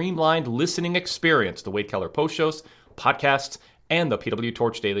streamlined listening experience. The Wade Keller post shows, podcasts, and the PW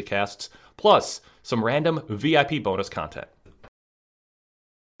Torch Daily Casts, plus some random VIP bonus content.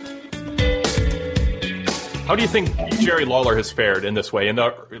 How do you think Jerry Lawler has fared in this way? In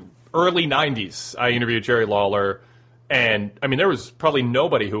the early 90s, I interviewed Jerry Lawler, and there was probably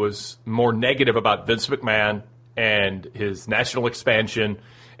nobody who was more negative about Vince McMahon and his national expansion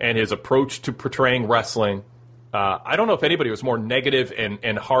and his approach to portraying wrestling. I don't know if anybody was more negative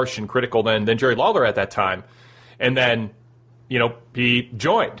and harsh and critical than Jerry Lawler at that time. And then, he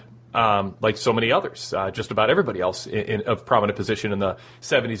joined, like so many others, just about everybody else of prominent position in the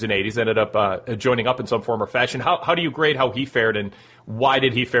 70s and 80s, ended up joining up in some form or fashion. How do you grade how he fared, and why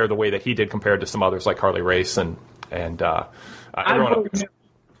did he fare the way that he did compared to some others like Harley Race and everyone else?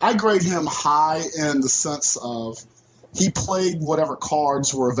 I grade him high in the sense of he played whatever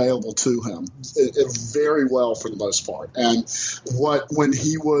cards were available to him very well for the most part. And when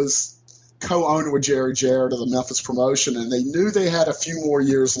he was co-owner with Jerry Jarrett of the Memphis promotion, and they knew they had a few more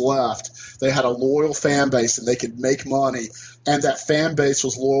years left. They had a loyal fan base, and they could make money. And that fan base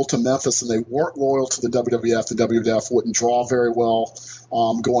was loyal to Memphis, and they weren't loyal to the WWF. The WWF wouldn't draw very well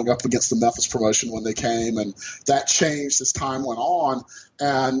going up against the Memphis promotion when they came, and that changed as time went on.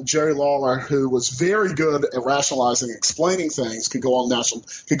 And Jerry Lawler, who was very good at rationalizing and explaining things, could go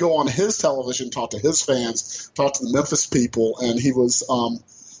on his television, talk to his fans, talk to the Memphis people, and he was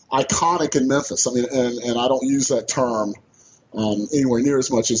iconic in Memphis. I mean, and I don't use that term anywhere near as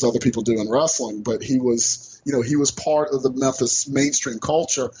much as other people do in wrestling, but he was part of the Memphis mainstream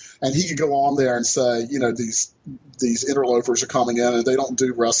culture, and he could go on there and say, these interlopers are coming in and they don't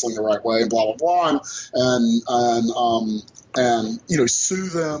do wrestling the right way, and blah blah blah, and sue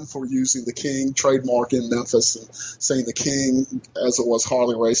them for using the King trademark in Memphis, and saying the King, as it was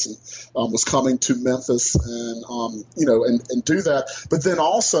Harley Racing, was coming to Memphis, and do that. But then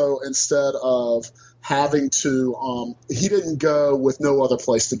also, instead of having to, he didn't go with no other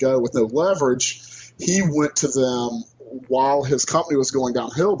place to go, with no leverage. He went to them while his company was going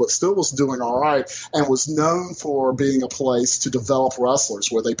downhill, but still was doing all right, and was known for being a place to develop wrestlers,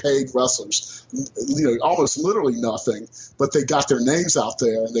 where they paid wrestlers, almost literally nothing, but they got their names out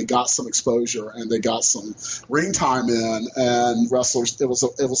there, and they got some exposure, and they got some ring time in, and wrestlers, it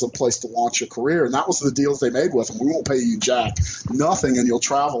was a place to launch your career, and that was the deals they made with them. We won't pay you jack nothing, and you'll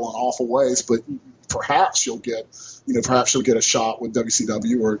travel in awful ways, but perhaps you'll get a shot with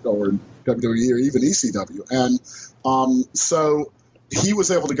WCW or WWE or even ECW. And so he was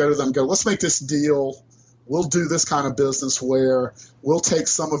able to go to them and go, let's make this deal. We'll do this kind of business where we'll take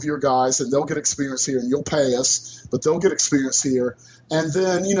some of your guys and they'll get experience here, and you'll pay us, but they'll get experience here. And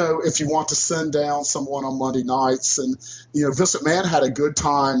then, if you want to send down someone on Monday nights, and, Vince McMahon had a good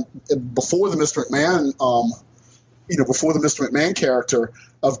time before the Mr. McMahon character,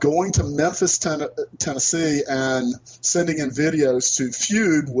 of going to Memphis, Tennessee, and sending in videos to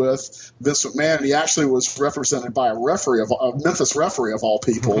feud with Vince McMahon. And he actually was represented by a Memphis referee of all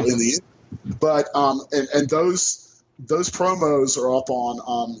people in the end. But and those promos are up on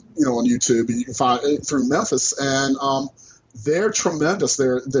on YouTube, and you can find it through Memphis, and they're tremendous.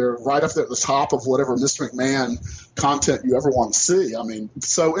 They're right up there at the top of whatever Mr. McMahon content you ever want to see. I mean,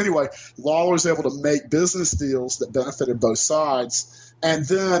 so anyway, Lawler's able to make business deals that benefited both sides. And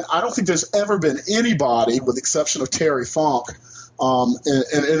then I don't think there's ever been anybody, with the exception of Terry Funk,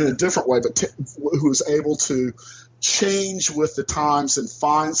 in a different way, but who's able to change with the times and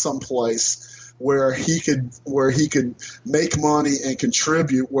find some place where he could make money and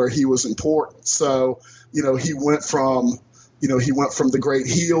contribute where he was important. So, he went from the great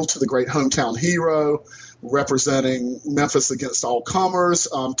heel to the great hometown hero, representing Memphis against all comers,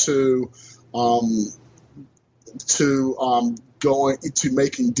 to going to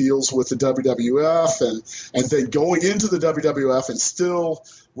making deals with the WWF, and then going into the WWF and still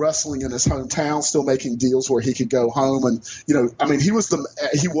wrestling in his hometown, still making deals where he could go home. And he was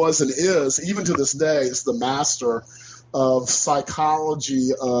and is, even to this day, is the master of psychology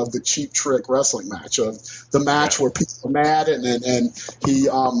of the Cheap Trick wrestling match, of the match where people are mad, and he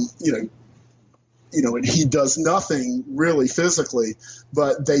and he does nothing really physically,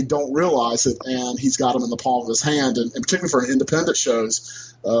 but they don't realize it, and he's got them in the palm of his hand. And particularly for independent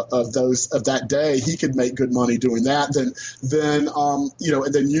shows of that day, he could make good money doing that. And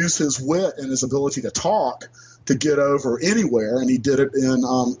then use his wit and his ability to talk to get over anywhere. And he did it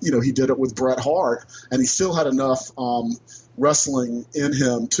he did it with Bret Hart, and he still had enough wrestling in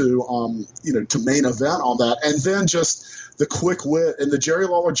him to main event on that. And then just the quick wit and the Jerry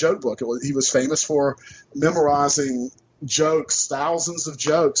Lawler joke book. He was famous for memorizing jokes, thousands of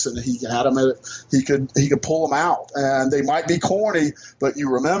jokes, and he had them. He could pull them out, and they might be corny, but you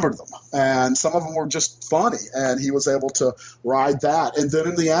remembered them. And some of them were just funny, and he was able to ride that. And then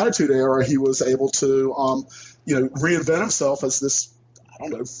in the Attitude Era, he was able to reinvent himself as this,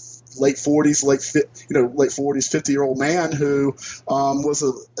 late 40s, 50-year-old man who was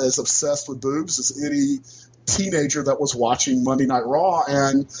as obsessed with boobs as any teenager that was watching Monday Night Raw,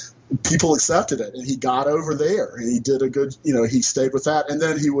 and people accepted it, and he got over there, and he did a good, he stayed with that. And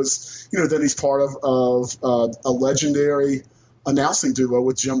then he was, then he's part of a legendary announcing duo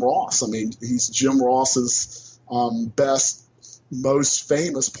with Jim Ross. I mean, he's Jim Ross's best, most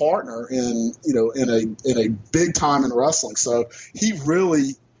famous partner in a big time in wrestling. So he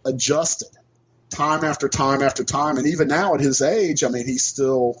really adjusted time after time after time, and even now at his age, I mean, he's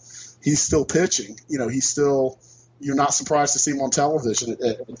still pitching. You're not surprised to see him on television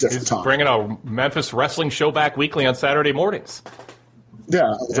at different times. Bringing a Memphis wrestling show back weekly on Saturday mornings.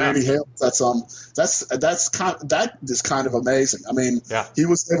 Yeah, Randy Hale. That is kind of amazing. I mean, he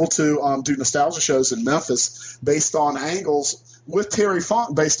was able to do nostalgia shows in Memphis based on angles with Terry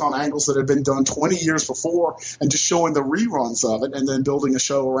Funk, based on angles that had been done 20 years before, and just showing the reruns of it, and then building a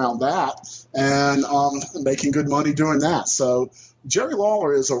show around that, and making good money doing that. So Jerry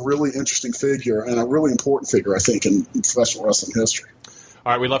Lawler is a really interesting figure and a really important figure, I think, in professional wrestling history.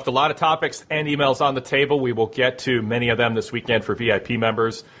 All right, we left a lot of topics and emails on the table. We will get to many of them this weekend for VIP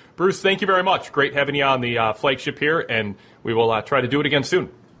members. Bruce, thank you very much. Great having you on the flagship here, and we will try to do it again soon.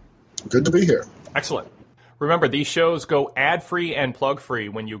 Good to be here. Excellent. Remember, these shows go ad-free and plug-free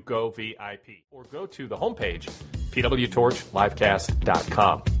when you go VIP, or go to the homepage,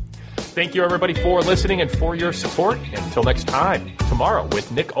 pwtorchlivecast.com. Thank you, everybody, for listening and for your support. And until next time, tomorrow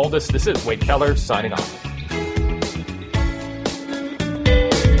with Nick Aldis, this is Wade Keller signing off.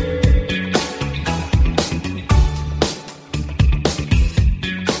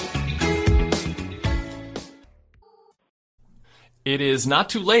 It is not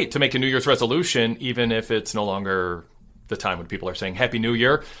too late to make a New Year's resolution, even if it's no longer the time when people are saying Happy New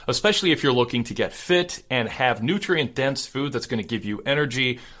Year, especially if you're looking to get fit and have nutrient-dense food that's going to give you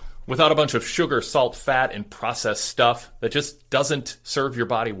energy without a bunch of sugar, salt, fat, and processed stuff that just doesn't serve your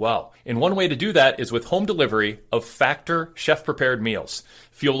body well. And one way to do that is with home delivery of Factor chef-prepared meals.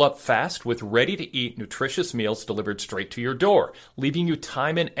 Fuel up fast with ready-to-eat, nutritious meals delivered straight to your door, leaving you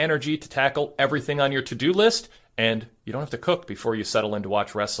time and energy to tackle everything on your to-do list. And you don't have to cook before you settle in to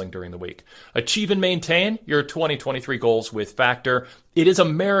watch wrestling during the week. Achieve and maintain your 2023 goals with Factor. It is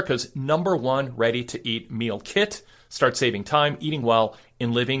America's #1 ready-to-eat meal kit. Start saving time, eating well,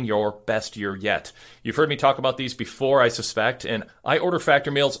 and living your best year yet. You've heard me talk about these before, I suspect, and I order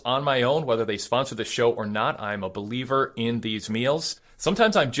Factor meals on my own, whether they sponsor the show or not. I'm a believer in these meals.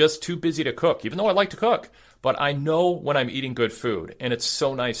 Sometimes I'm just too busy to cook, even though I like to cook. But I know when I'm eating good food, and it's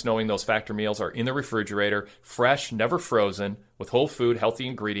so nice knowing those Factor meals are in the refrigerator, fresh, never frozen, with whole food, healthy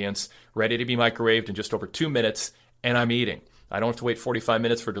ingredients, ready to be microwaved in just over 2 minutes, and I'm eating. I don't have to wait 45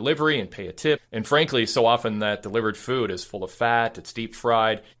 minutes for delivery and pay a tip. And frankly, so often that delivered food is full of fat, it's deep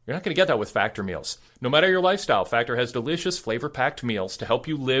fried. You're not going to get that with Factor meals. No matter your lifestyle, Factor has delicious, flavor-packed meals to help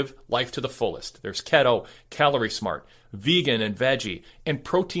you live life to the fullest. There's keto, calorie smart, vegan and veggie, and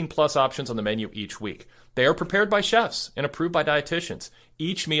protein plus options on the menu each week. They are prepared by chefs and approved by dietitians.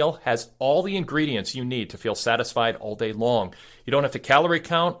 Each meal has all the ingredients you need to feel satisfied all day long. You don't have to calorie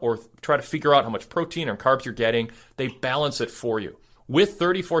count or try to figure out how much protein or carbs you're getting. They balance it for you. With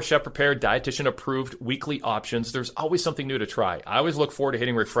 34 chef-prepared, dietitian-approved weekly options, there's always something new to try. I always look forward to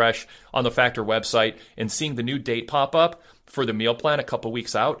hitting refresh on the Factor website and seeing the new date pop up for the meal plan a couple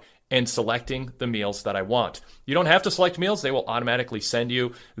weeks out, and selecting the meals that I want. You don't have to select meals. They will automatically send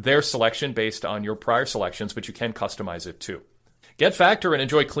you their selection based on your prior selections, but you can customize it too. Get Factor and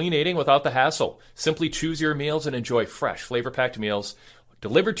enjoy clean eating without the hassle. Simply choose your meals and enjoy fresh, flavor-packed meals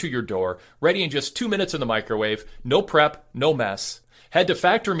delivered to your door, ready in just 2 minutes in the microwave. No prep, no mess. Head to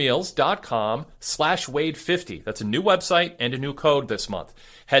factormeals.com/Wade50. That's a new website and a new code this month.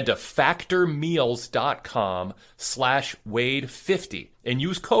 Head to factormeals.com/Wade50 and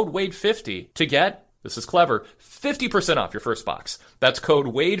use code Wade50 to get, this is clever, 50% off your first box. That's code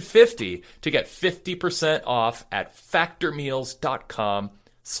Wade50 to get 50% off at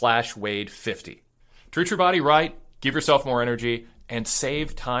factormeals.com/Wade50. Treat your body right, give yourself more energy, and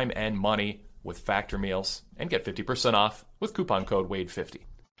save time and money with Factor meals, and get 50% off with coupon code Wade50.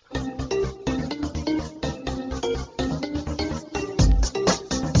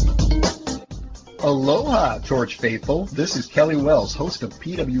 Aloha, Torch faithful. This is Kelly Wells, host of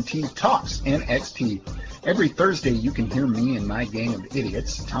PWT Talks NXT. Every Thursday, you can hear me and my gang of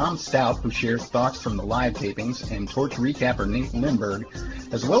idiots, Tom Stout, who shares thoughts from the live tapings, and Torch recapper Nate Lindberg,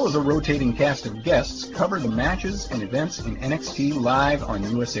 as well as a rotating cast of guests, cover the matches and events in NXT live on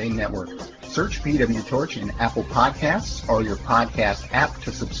USA Network. Search PW Torch in Apple Podcasts or your podcast app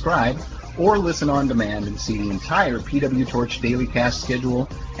to subscribe, or listen on demand and see the entire PW Torch Daily Cast schedule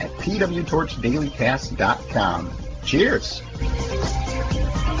at pwtorchdailycast.com. Cheers!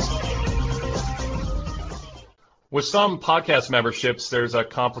 With some podcast memberships, there's a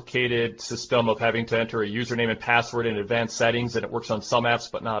complicated system of having to enter a username and password in advanced settings, and it works on some apps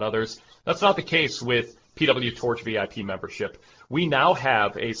but not others. That's not the case with PW Torch VIP membership. We now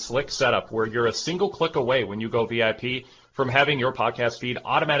have a slick setup where you're a single click away when you go VIP from having your podcast feed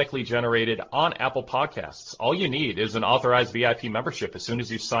automatically generated on Apple Podcasts. All you need is an authorized VIP membership. As soon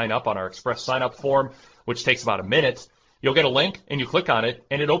as you sign up on our express sign-up form, which takes about a minute, you'll get a link, and you click on it,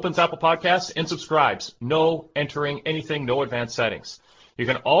 and it opens Apple Podcasts and subscribes. No entering anything, no advanced settings. You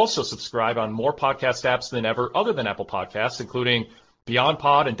can also subscribe on more podcast apps than ever other than Apple Podcasts, including Beyond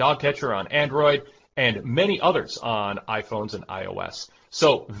Pod and Dogcatcher on Android, and many others on iPhones and iOS.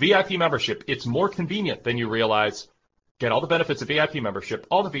 So VIP membership, it's more convenient than you realize. Get all the benefits of VIP membership,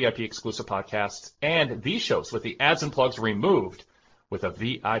 all the VIP exclusive podcasts, and these shows with the ads and plugs removed with a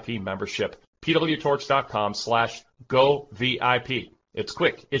VIP membership. pwtorch.com/govip. It's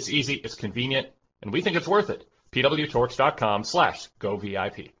quick, it's easy, it's convenient, and we think it's worth it.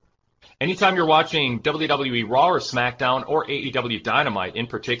 pwtorch.com/govip. Anytime you're watching WWE Raw or SmackDown or AEW Dynamite in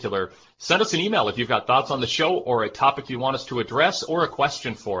particular, send us an email if you've got thoughts on the show or a topic you want us to address or a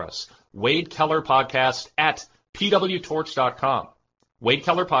question for us. Wade Keller Podcast at pwtorch.com. Wade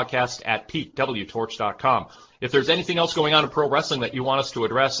Keller Podcast at pwtorch.com. If there's anything else going on in pro wrestling that you want us to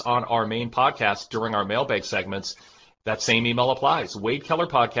address on our main podcast during our mailbag segments, that same email applies. Wade Keller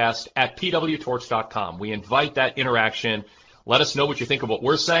Podcast at pwtorch.com. We invite that interaction. Let us know what you think of what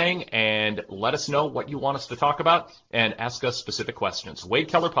we're saying, and let us know what you want us to talk about, and ask us specific questions. Wade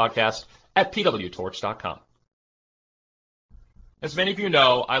Keller Podcast at pwtorch.com. As many of you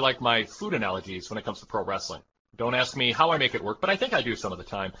know, I like my food analogies when it comes to pro wrestling. Don't ask me how I make it work, but I think I do some of the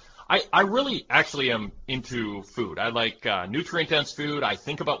time. I really actually am into food. I like nutrient-dense food. I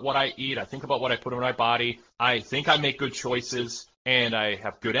think about what I eat. I think about what I put in my body. I think I make good choices, and I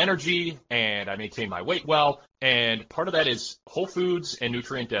have good energy, and I maintain my weight well. And part of that is whole foods and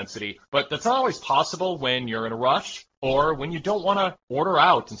nutrient density. But that's not always possible when you're in a rush or when you don't want to order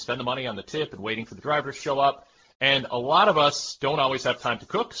out and spend the money on the tip and waiting for the driver to show up. And a lot of us don't always have time to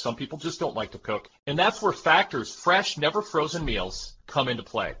cook. Some people just don't like to cook. And that's where Factor's fresh, never frozen meals come into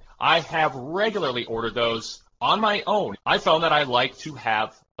play. I have regularly ordered those on my own. I found that I like to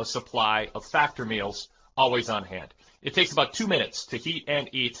have a supply of Factor meals always on hand. It takes about 2 minutes to heat and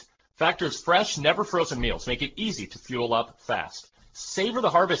eat. Factor's fresh, never frozen meals make it easy to fuel up fast. Savor the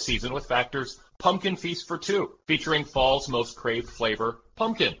harvest season with Factor's Pumpkin Feast for Two, featuring fall's most craved flavor,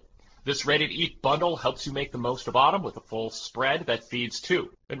 pumpkin. This ready-to-eat bundle helps you make the most of autumn with a full spread that feeds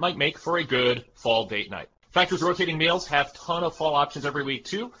two. It might make for a good fall date night. Factor's rotating meals have a ton of fall options every week,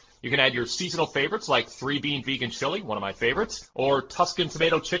 too. You can add your seasonal favorites like 3-bean vegan chili, one of my favorites, or Tuscan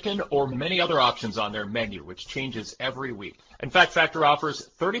tomato chicken, or many other options on their menu, which changes every week. In fact, Factor offers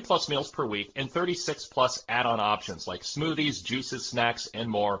 30-plus meals per week and 36-plus add-on options like smoothies, juices, snacks, and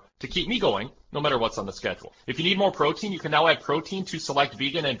more to keep me going no matter what's on the schedule. If you need more protein, you can now add protein to select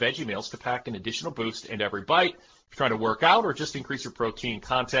vegan and veggie meals to pack an additional boost in every bite. If you're trying to work out or just increase your protein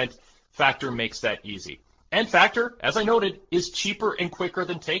content, Factor makes that easy. And Factor, as I noted, is cheaper and quicker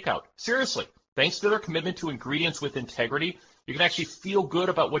than takeout. Seriously, thanks to their commitment to ingredients with integrity, you can actually feel good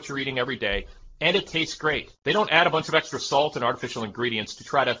about what you're eating every day, and it tastes great. They don't add a bunch of extra salt and artificial ingredients to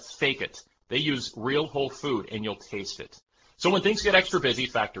try to fake it. They use real whole food, and you'll taste it. So when things get extra busy,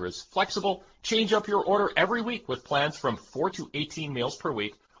 Factor is flexible. Change up your order every week with plans from 4 to 18 meals per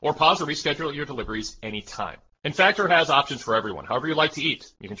week, or pause or reschedule your deliveries anytime. And Factor has options for everyone, however you like to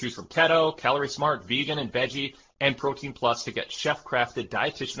eat. You can choose from keto, calorie smart, vegan, and veggie, and Protein Plus to get chef-crafted,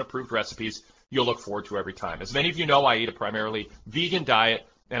 dietitian-approved recipes you'll look forward to every time. As many of you know, I eat a primarily vegan diet,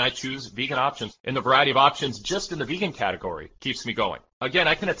 and I choose vegan options. And the variety of options just in the vegan category keeps me going. Again,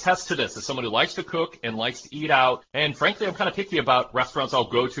 I can attest to this as someone who likes to cook and likes to eat out. And frankly, I'm kind of picky about restaurants I'll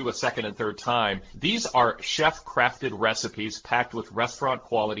go to a second and third time. These are chef-crafted recipes packed with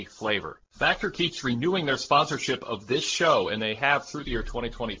restaurant-quality flavor. Factor keeps renewing their sponsorship of this show, and they have through the year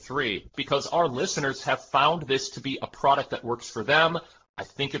 2023, because our listeners have found this to be a product that works for them. I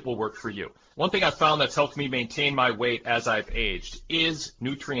think it will work for you. One thing I've found that's helped me maintain my weight as I've aged is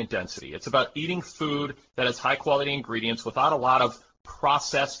nutrient density. It's about eating food that has high-quality ingredients without a lot of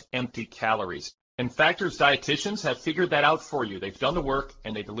processed empty calories. And Factor's dietitians have figured that out for you. They've done the work,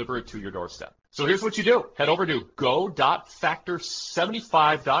 and they deliver it to your doorstep. So here's what you do. Head over to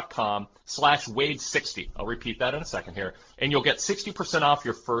go.factor75.com/Wade60. I'll repeat that in a second here. And you'll get 60% off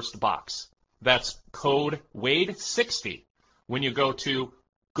your first box. That's code Wade60 when you go to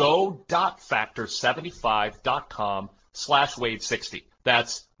go.factor75.com/Wade60.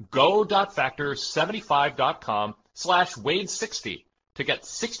 That's go.factor75.com/Wade60 to get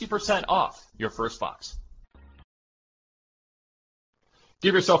 60% off your first box.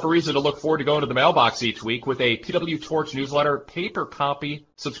 Give yourself a reason to look forward to going to the mailbox each week with a PW Torch newsletter paper copy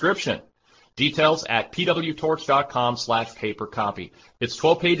subscription. Details at pwtorch.com/paper copy. It's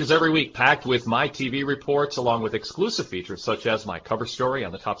 12 pages every week packed with my TV reports along with exclusive features such as my cover story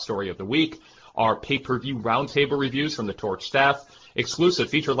on the top story of the week, our pay-per-view roundtable reviews from the Torch staff, exclusive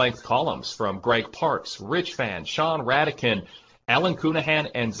feature-length columns from Greg Parks, Rich Fan, Sean Radican, Alan Cunahan,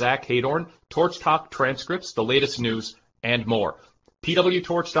 and Zach Haydorn, Torch Talk transcripts, the latest news, and more.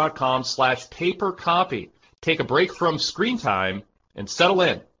 pwtorch.com/paper copy. Take a break from screen time and settle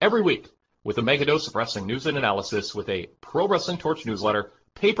in every week with a mega dose of wrestling news and analysis with a Pro Wrestling Torch newsletter,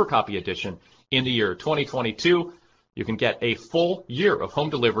 paper copy edition in the year 2022. You can get a full year of home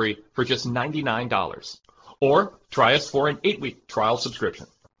delivery for just $99. Or try us for an 8-week trial subscription.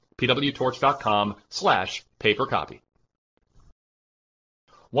 pwtorch.com/papercopy.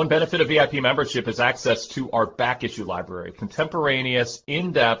 One benefit of VIP membership is access to our back issue library, contemporaneous,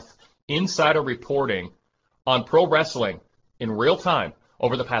 in-depth, insider reporting on pro wrestling in real time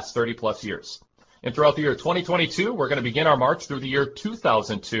over the past 30-plus years. And throughout the year 2022, we're going to begin our march through the year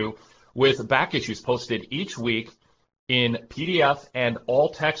 2002 with back issues posted each week in PDF and all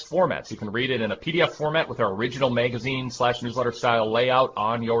text formats. You can read it in a PDF format with our original magazine/newsletter style layout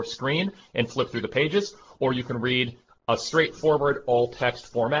on your screen and flip through the pages, or you can read a straightforward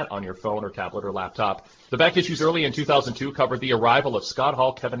all-text format on your phone or tablet or laptop. The back issues early in 2002 covered the arrival of Scott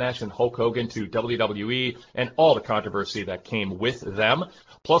Hall, Kevin Nash, and Hulk Hogan to WWE and all the controversy that came with them,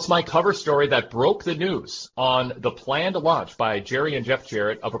 plus my cover story that broke the news on the planned launch by Jerry and Jeff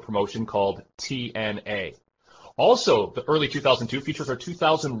Jarrett of a promotion called TNA. Also, the early 2002 features our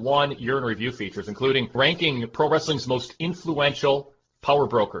 2001 year in review features, including ranking pro wrestling's most influential power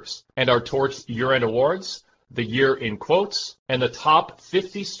brokers and our Torch year-end awards, the year in quotes, and the top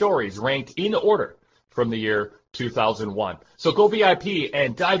 50 stories ranked in order from the year 2001. So go VIP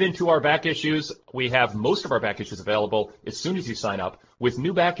and dive into our back issues. We have most of our back issues available as soon as you sign up, with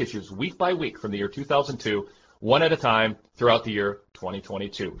new back issues week by week from the year 2002, one at a time throughout the year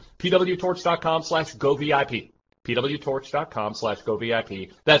 2022. pwtorch.com/govip.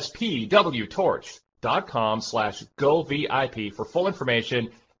 pwtorch.com/govip. That's pwtorch.com/govip for full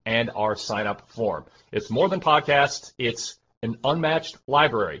information and our sign-up form. It's more than podcasts. It's an unmatched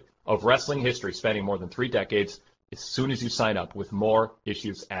library of wrestling history spanning more than 3 decades as soon as you sign up, with more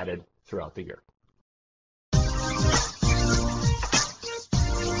issues added throughout the year.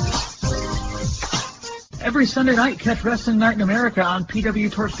 Every Sunday night, catch Wrestling Night in America on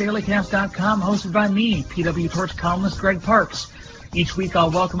pwtorchdailycast.com, hosted by me, PW Torch columnist Greg Parks. Each week,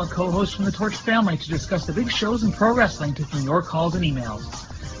 I'll welcome a co-host from the Torch family to discuss the big shows in pro wrestling, taking your calls and emails.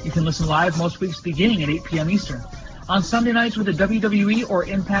 You can listen live most weeks beginning at 8 p.m. Eastern. On Sunday nights with a WWE or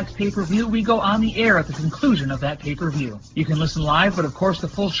Impact pay-per-view, we go on the air at the conclusion of that pay-per-view. You can listen live, but of course the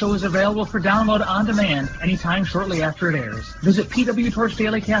full show is available for download on demand anytime shortly after it airs. Visit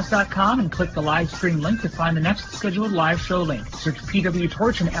pwtorchdailycast.com and click the live stream link to find the next scheduled live show link. Search PW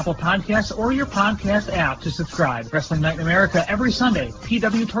Torch in Apple Podcasts or your podcast app to subscribe. Wrestling Night in America every Sunday,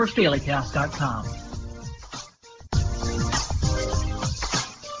 pwtorchdailycast.com.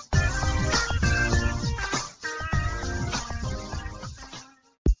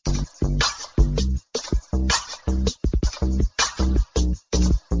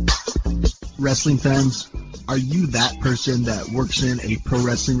 Wrestling fans, are you that person that works in a pro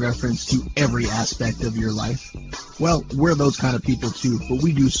wrestling reference to every aspect of your life? Well, we're those kind of people too, but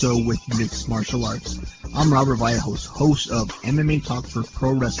we do so with mixed martial arts. I'm Robert Vallejos, host of MMA Talk for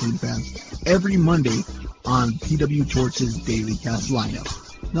Pro Wrestling Fans, every Monday on PW Torch's Daily Cast lineup.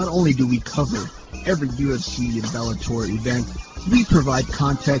 Not only do we cover every UFC and Bellator event, we provide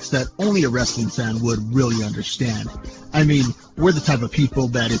context that only a wrestling fan would really understand. I mean, we're the type of people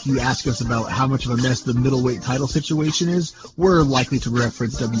that if you ask us about how much of a mess the middleweight title situation is, we're likely to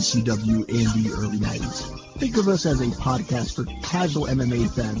reference WCW in the early 90s. Think of us as a podcast for casual MMA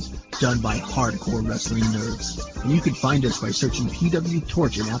fans done by hardcore wrestling nerds. And you can find us by searching PW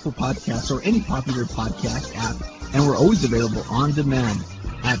Torch in Apple Podcasts or any popular podcast app. And we're always available on demand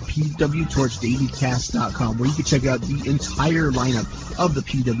at pwtorchdailycast.com, where you can check out the entire lineup of the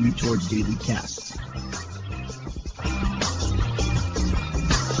PW Torch Daily Casts.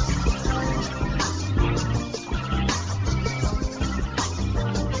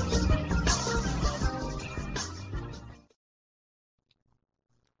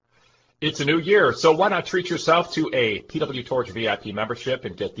 It's a new year, so why not treat yourself to a PW Torch VIP membership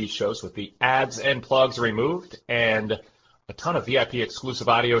and get these shows with the ads and plugs removed, and a ton of VIP exclusive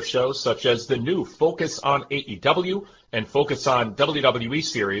audio shows such as the new Focus on AEW and Focus on WWE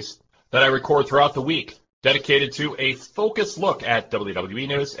series that I record throughout the week, dedicated to a focused look at WWE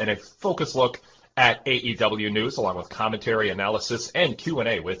news and a focused look at AEW news, along with commentary, analysis, and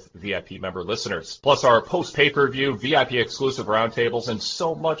Q&A with VIP member listeners. Plus our post-pay-per-view VIP exclusive roundtables and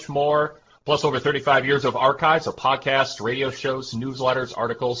so much more. Plus over 35 years of archives of podcasts, radio shows, newsletters,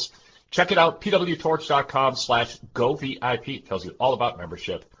 articles. Check it out, pwtorch.com/govip. Tells you all about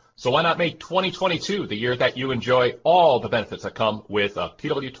membership. So why not make 2022 the year that you enjoy all the benefits that come with a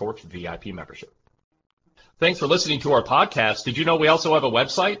PW Torch VIP membership? Thanks for listening to our podcast. Did you know we also have a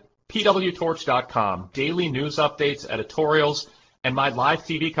website? pwtorch.com. Daily news updates, editorials, and my live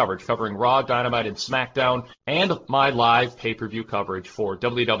TV coverage covering Raw, Dynamite, and SmackDown, and my live pay-per-view coverage for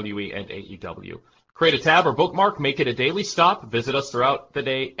WWE and AEW. Create a tab or bookmark, make it a daily stop. Visit us throughout the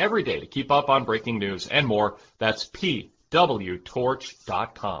day, every day, to keep up on breaking news and more. That's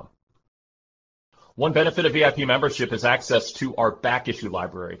pwtorch.com. One benefit of VIP membership is access to our back issue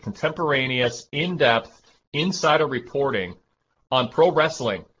library, contemporaneous, in-depth, insider reporting on pro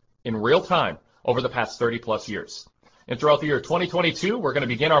wrestling in real time over the past 30-plus years. And throughout the year 2022, we're going to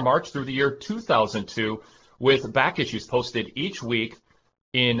begin our march through the year 2002 with back issues posted each week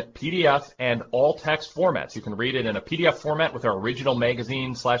in PDF and all text formats. You can read it in a PDF format with our original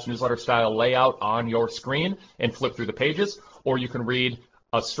magazine/newsletter style layout on your screen and flip through the pages, or you can read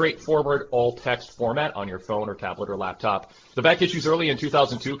a straightforward all-text format on your phone or tablet or laptop. The back issues early in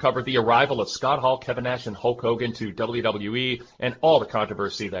 2002 covered the arrival of Scott Hall, Kevin Nash, and Hulk Hogan to WWE and all the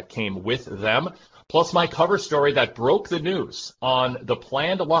controversy that came with them, plus my cover story that broke the news on the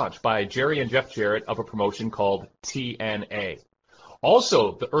planned launch by Jerry and Jeff Jarrett of a promotion called TNA.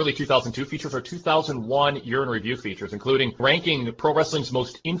 Also, the early 2002 features are 2001 year in review features, including ranking pro wrestling's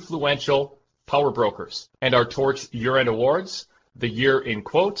most influential power brokers and our Torch year-end awards, the year in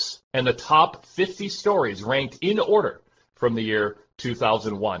quotes, and the top 50 stories ranked in order from the year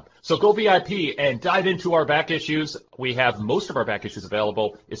 2001. So go VIP and dive into our back issues. We have most of our back issues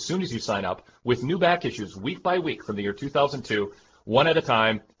available as soon as you sign up, with new back issues week by week from the year 2002, one at a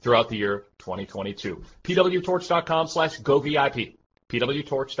time throughout the year 2022. pwtorch.com/govip.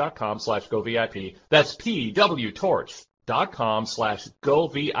 pwtorch.com/govip. That's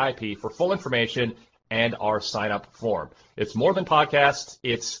pwtorch.com/govip for full information and our sign-up form. It's more than podcasts.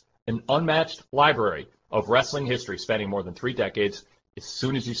 It's an unmatched library of wrestling history spanning more than 3 decades as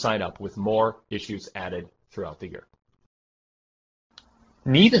soon as you sign up, with more issues added throughout the year.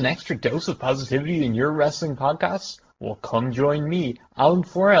 Need an extra dose of positivity in your wrestling podcasts? Well, come join me, Alan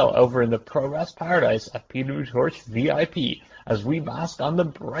Forel, over in the Pro Wrest Paradise at PW Torch VIP, as we bask on the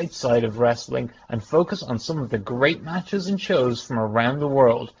bright side of wrestling and focus on some of the great matches and shows from around the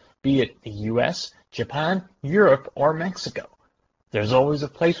world, be it the US, Japan, Europe, or Mexico. There's always a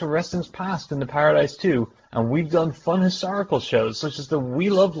place for wrestling's past in the Paradise too, and we've done fun historical shows such as the We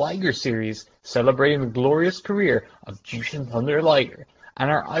Love Liger series, celebrating the glorious career of Jushin Thunder Liger,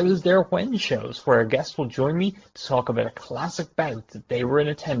 and our I Was There When shows, where a guest will join me to talk about a classic bout that they were in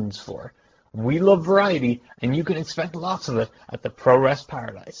attendance for. We love variety, and you can expect lots of it at the Pro Wrest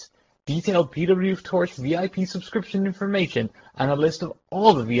Paradise. Detailed PW Torch VIP subscription information and a list of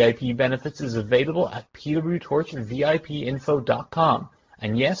all the VIP benefits is available at pwtorchvipinfo.com.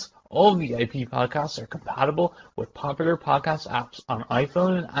 And yes, all VIP podcasts are compatible with popular podcast apps on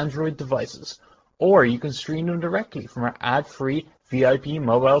iPhone and Android devices, or you can stream them directly from our ad-free VIP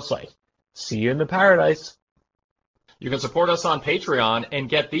mobile site. See you in the Paradise. You can support us on Patreon and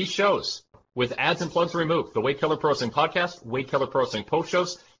get these shows with ads and plugs removed: the Wade Keller Pro Wrestling Podcast, Wade Keller Pro Wrestling Post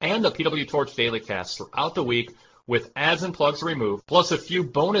Shows, and the PW Torch Daily Cast throughout the week with ads and plugs removed, plus a few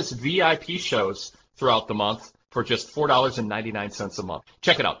bonus VIP shows throughout the month for just $4.99 a month.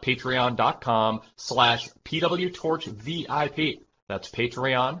 Check it out, patreon.com/PWTorchVIP. That's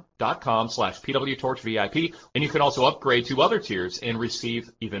patreon.com/PWTorchVIP. And you can also upgrade to other tiers and receive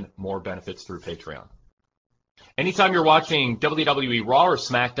even more benefits through Patreon. Anytime you're watching WWE Raw or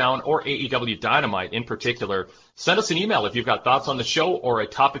SmackDown or AEW Dynamite in particular, send us an email if you've got thoughts on the show or a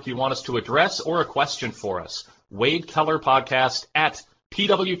topic you want us to address or a question for us. Wade Keller Podcast at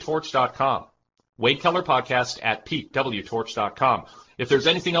pwtorch.com. Wade Keller Podcast at pwtorch.com. If there's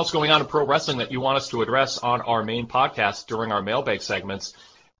anything else going on in pro wrestling that you want us to address on our main podcast during our mailbag segments,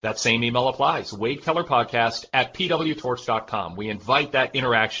 that same email applies. Wade Keller Podcast at pwtorch.com. We invite that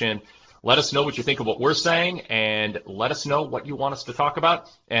interaction. Let us know what you think of what we're saying, and let us know what you want us to talk about,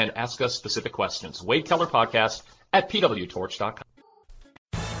 and ask us specific questions. Wade Keller Podcast at pwtorch.com.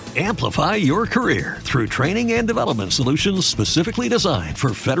 Amplify your career through training and development solutions specifically designed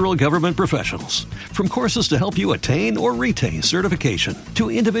for federal government professionals. From courses to help you attain or retain certification,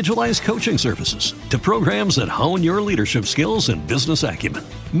 to individualized coaching services, to programs that hone your leadership skills and business acumen,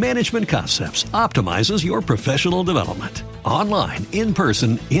 Management Concepts optimizes your professional development. Online, in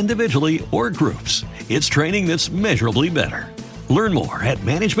person, individually, or groups, it's training that's measurably better. Learn more at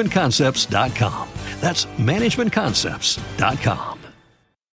managementconcepts.com. That's managementconcepts.com.